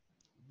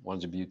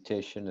 One's a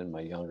beautician, and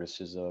my youngest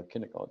is a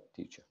kindergarten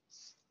teacher.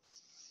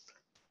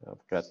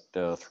 I've got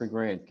three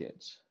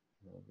grandkids.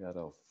 I've got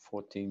a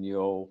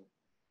 14-year-old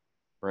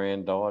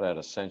granddaughter at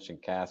Ascension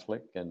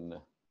Catholic, and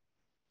a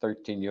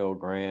 13-year-old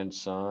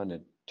grandson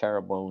at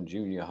Terrebonne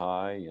Junior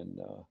High, and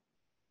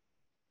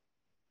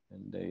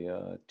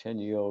a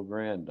 10-year-old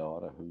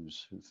granddaughter who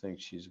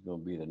thinks she's going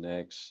to be the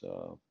next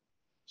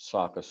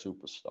soccer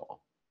superstar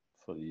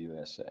for the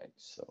USA.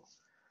 So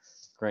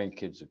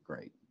grandkids are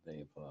great.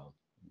 They've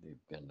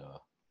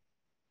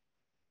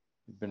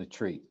been a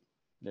treat.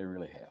 They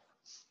really have.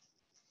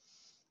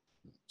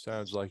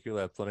 Sounds like you'll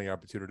have plenty of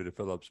opportunity to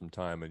fill up some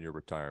time in your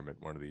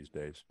retirement one of these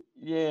days.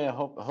 Yeah,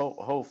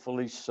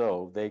 hopefully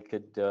so.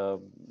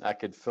 I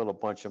could fill a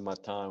bunch of my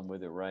time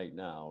with it right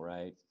now,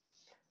 right?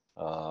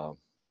 Uh,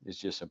 it's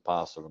just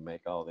impossible to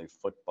make all the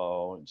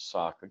football and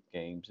soccer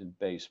games and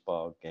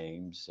baseball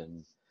games.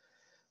 And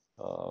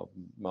uh,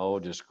 my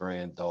oldest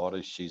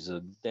granddaughter, she's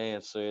a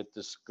dancer at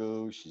the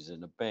school. She's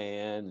in a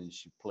band and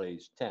she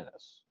plays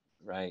tennis,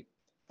 right?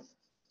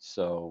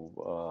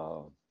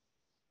 So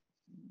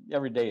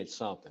every day it's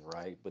something,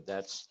 right? But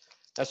that's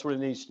what it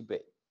needs to be,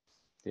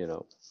 you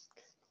know.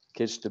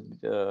 Kids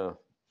to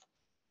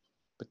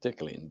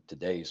particularly in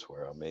today's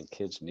world, I mean,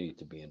 kids need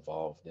to be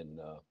involved in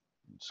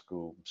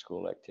school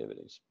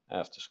activities,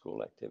 after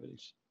school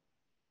activities.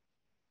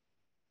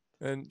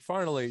 And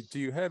finally, do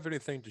you have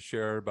anything to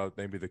share about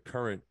maybe the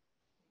current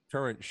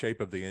shape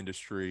of the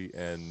industry,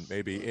 and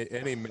maybe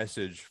any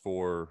message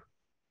for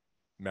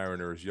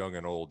mariners, young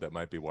and old, that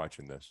might be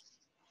watching this?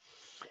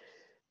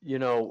 You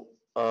know,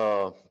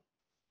 uh,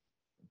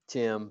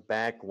 Tim,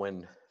 back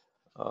when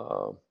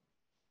uh,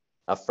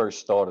 I first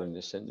started in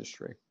this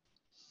industry,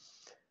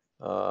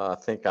 I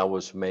think I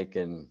was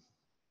making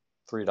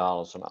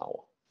 $3 an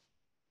hour.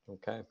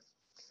 Okay.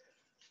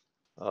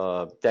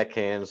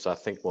 Deckhands, I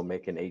think we're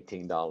making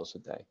 $18 a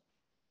day.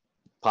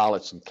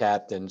 Pilots and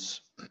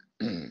captains,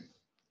 I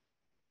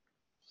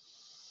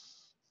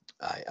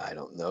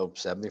don't know,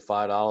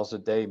 $75 a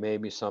day,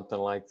 maybe something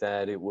like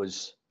that.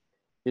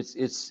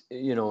 It's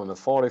in the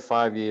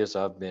 45 years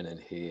I've been in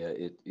here,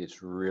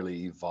 it's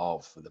really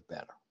evolved for the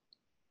better.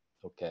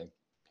 Okay.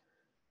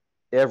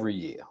 Every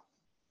year,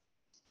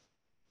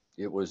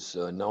 it was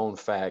a known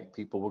fact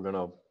people were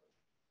gonna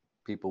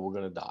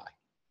die,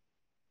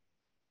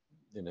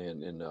 and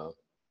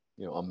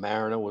a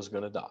mariner was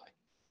gonna die.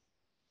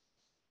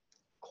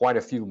 Quite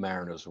a few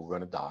mariners were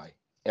gonna die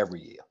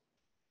every year.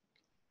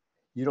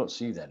 You don't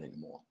see that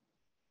anymore.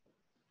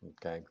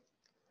 Okay.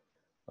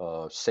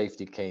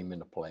 Safety came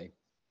into play.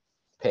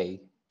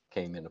 Pay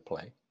came into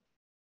play.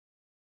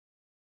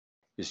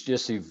 It's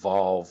just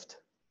evolved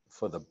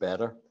for the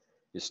better.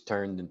 It's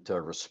turned into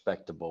a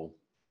respectable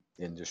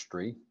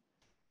industry.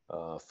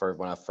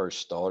 When I first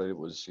started, it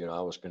was,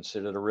 I was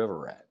considered a river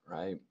rat,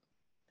 right?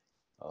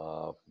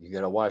 You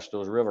got to watch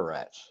those river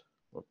rats.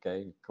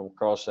 Okay, come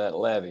across that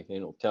levee,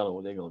 ain't no telling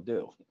what they're gonna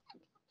do.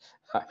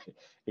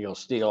 They're gonna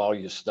steal all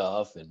your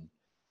stuff, and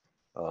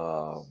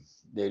uh,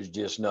 there's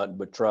just nothing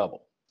but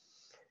trouble.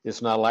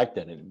 It's not like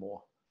that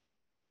anymore,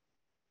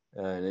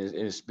 and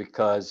it's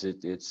because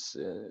it's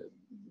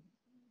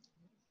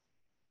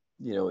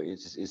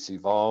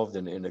evolved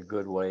in a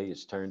good way.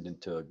 It's turned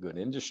into a good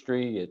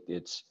industry.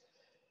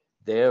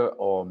 There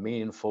are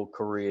meaningful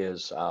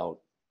careers out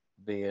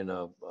being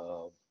an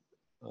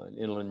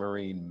inland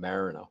marine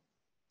mariner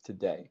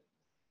today,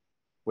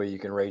 where you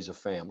can raise a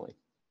family,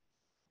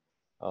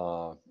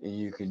 and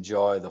you can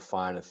enjoy the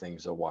finer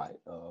things of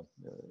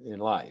in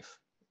life.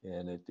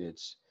 And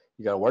it's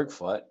you got to work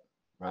for it,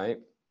 right?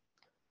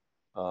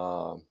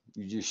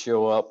 You just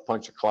show up,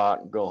 punch a clock,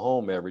 and go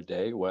home every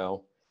day.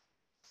 Well,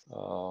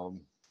 um,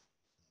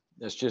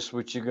 that's just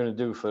what you're going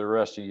to do for the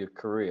rest of your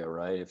career,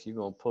 right? If you're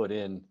going to put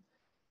in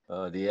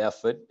the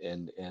effort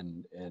and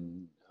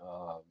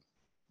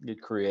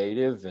get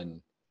creative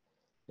and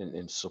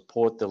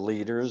support the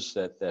leaders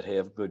that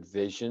have good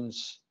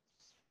visions.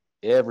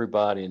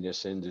 Everybody in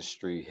this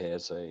industry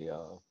has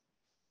a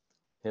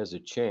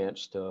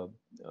chance to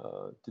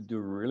do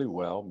really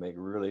well, make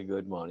really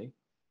good money,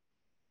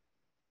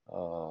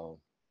 uh,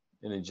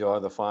 and enjoy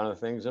the finer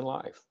things in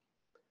life.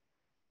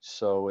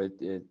 So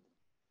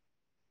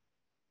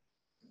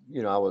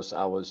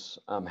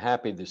I'm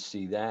happy to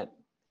see that.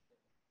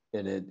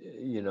 And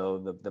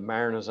the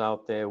mariners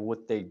out there,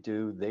 what they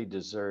do, they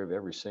deserve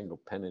every single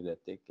penny that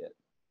they get.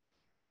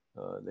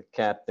 The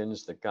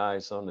captains, the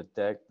guys on the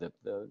deck,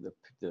 the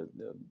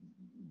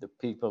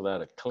people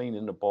that are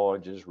cleaning the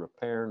barges,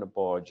 repairing the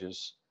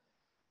barges,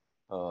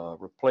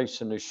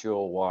 replacing the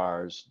shore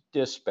wires,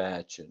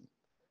 dispatching,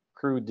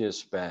 crew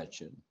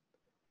dispatching.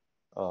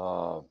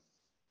 Uh,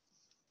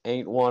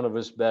 ain't one of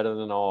us better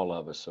than all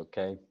of us,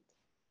 okay?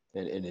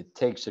 And it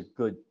takes a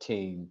good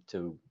team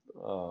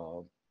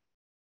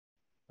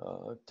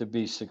uh, to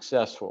be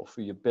successful, for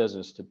your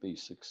business to be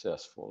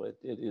successful. It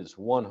is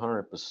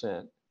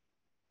 100%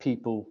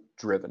 people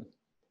driven.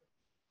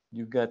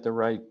 You got the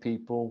right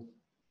people,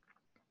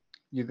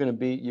 you're gonna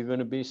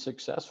be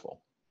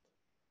successful.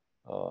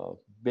 Uh,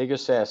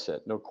 Biggest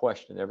asset, no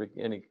question.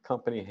 Any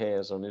company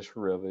has on this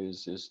river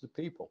is the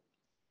people.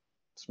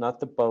 It's not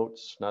the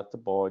boats, not the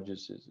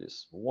barges.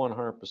 It's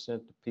 100%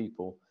 the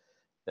people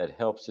that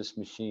helps this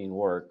machine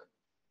work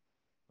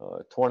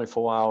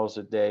 24 hours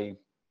a day,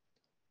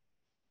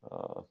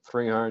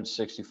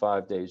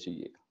 365 days a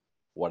year,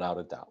 without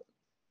a doubt.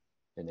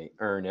 And they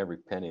earn every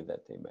penny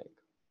that they make.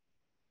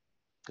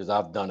 Because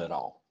I've done it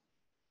all.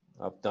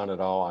 I've done it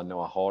all. I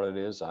know how hard it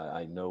is.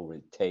 I know what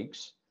it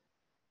takes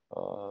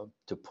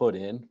to put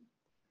in.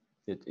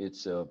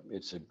 It's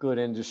a good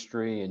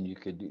industry, and you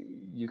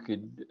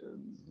could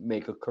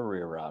make a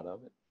career out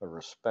of it, a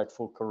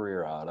respectful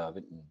career out of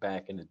it. And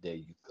back in the day,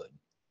 you couldn't.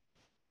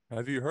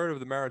 Have you heard of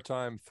the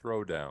Maritime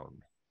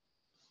Throwdown?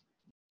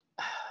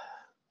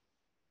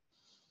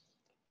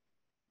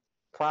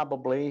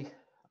 Probably,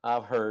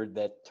 I've heard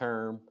that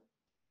term.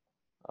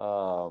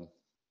 Um,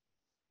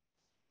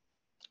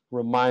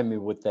 Remind me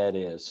what that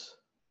is.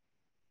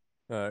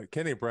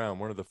 Kenny Brown,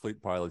 one of the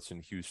fleet pilots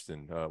in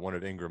Houston, one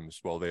of Ingram's,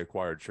 well, they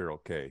acquired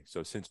Cheryl K.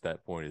 So since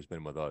that point, he's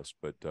been with us.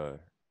 But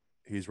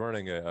he's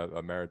running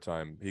a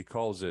maritime. He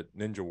calls it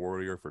Ninja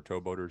Warrior for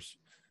towboaters.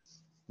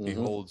 Hmm. He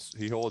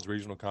holds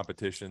regional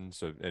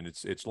competitions, and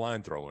it's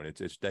line throwing.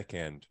 It's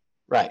deckhand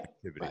Right,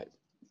 activity. right.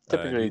 And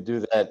Typically do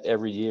that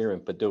every year in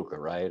Paducah,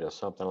 right, or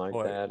something like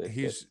well, that.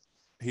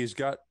 he's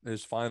got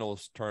his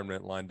finals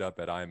tournament lined up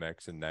at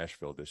IMEX in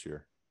Nashville this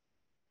year.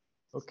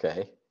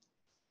 Okay,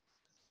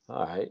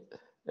 all right.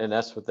 And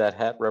that's what that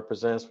hat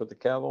represents with the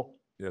Cavil.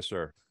 Yes,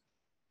 sir.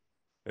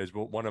 Is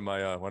one of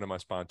my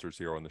sponsors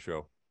here on the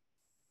show.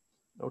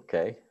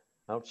 Okay,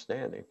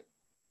 outstanding.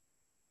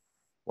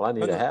 Well, I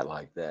need And a hat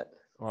like that.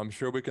 well, I'm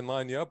sure we can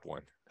line you up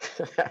one.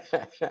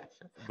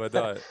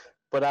 But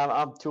But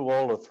I'm too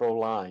old to throw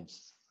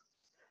lines.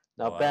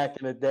 Now, well, I back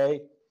in the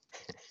day,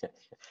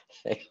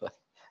 you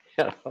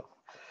know,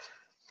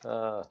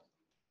 uh,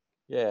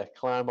 yeah,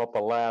 climb up a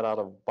ladder out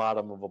of the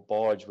bottom of a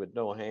barge with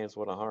no hands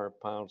with a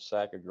 100-pound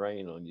sack of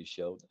grain on your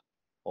shoulder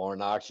or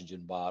an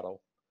oxygen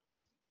bottle.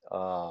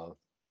 Uh,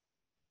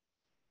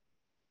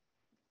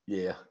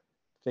 yeah,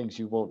 things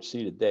you won't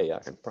see today, I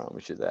can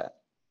promise you that.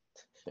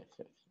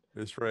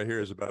 this right here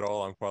is about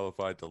all I'm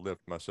qualified to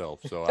lift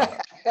myself. So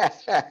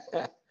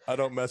I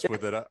don't mess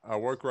with it. I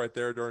work right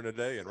there during the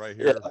day, and right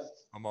Yeah, here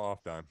I'm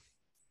off time.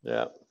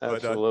 yeah,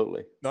 But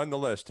absolutely.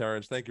 nonetheless,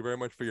 Terrence, thank you very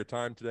much for your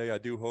time today. I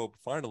do hope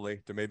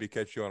finally to maybe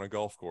catch you on a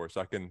golf course.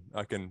 I can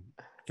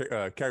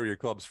carry your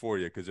clubs for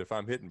you because if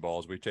I'm hitting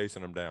balls, we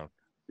chasing them down.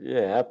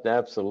 Yeah,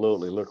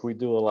 absolutely. Look, we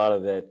do a lot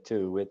of that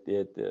too.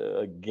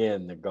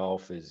 Again, the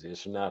golf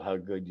it's not how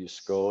good you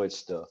score.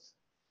 It's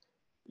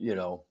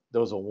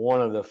those are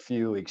one of the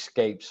few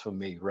escapes for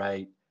me,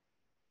 right?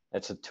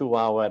 That's a 2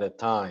 hour at a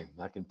time.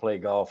 I can play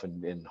golf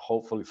and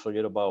hopefully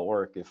forget about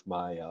work if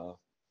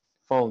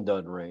phone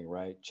doesn't ring,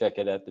 right? Check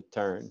it at the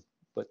turn.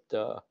 But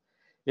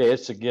yeah,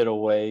 it's a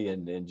getaway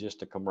and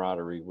just a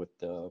camaraderie with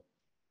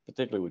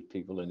particularly with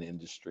people in the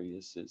industry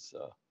is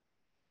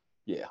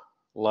yeah,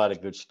 a lot of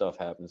good stuff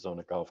happens on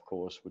the golf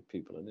course with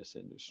people in this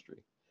industry.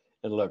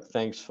 And look,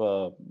 thanks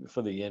for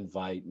the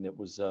invite, and it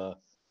was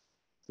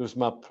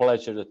my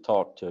pleasure to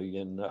talk to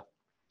you, and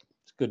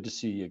it's good to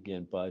see you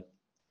again, bud.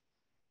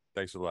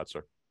 Thanks a lot,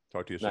 sir.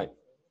 Talk to you soon. Night.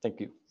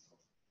 Thank you.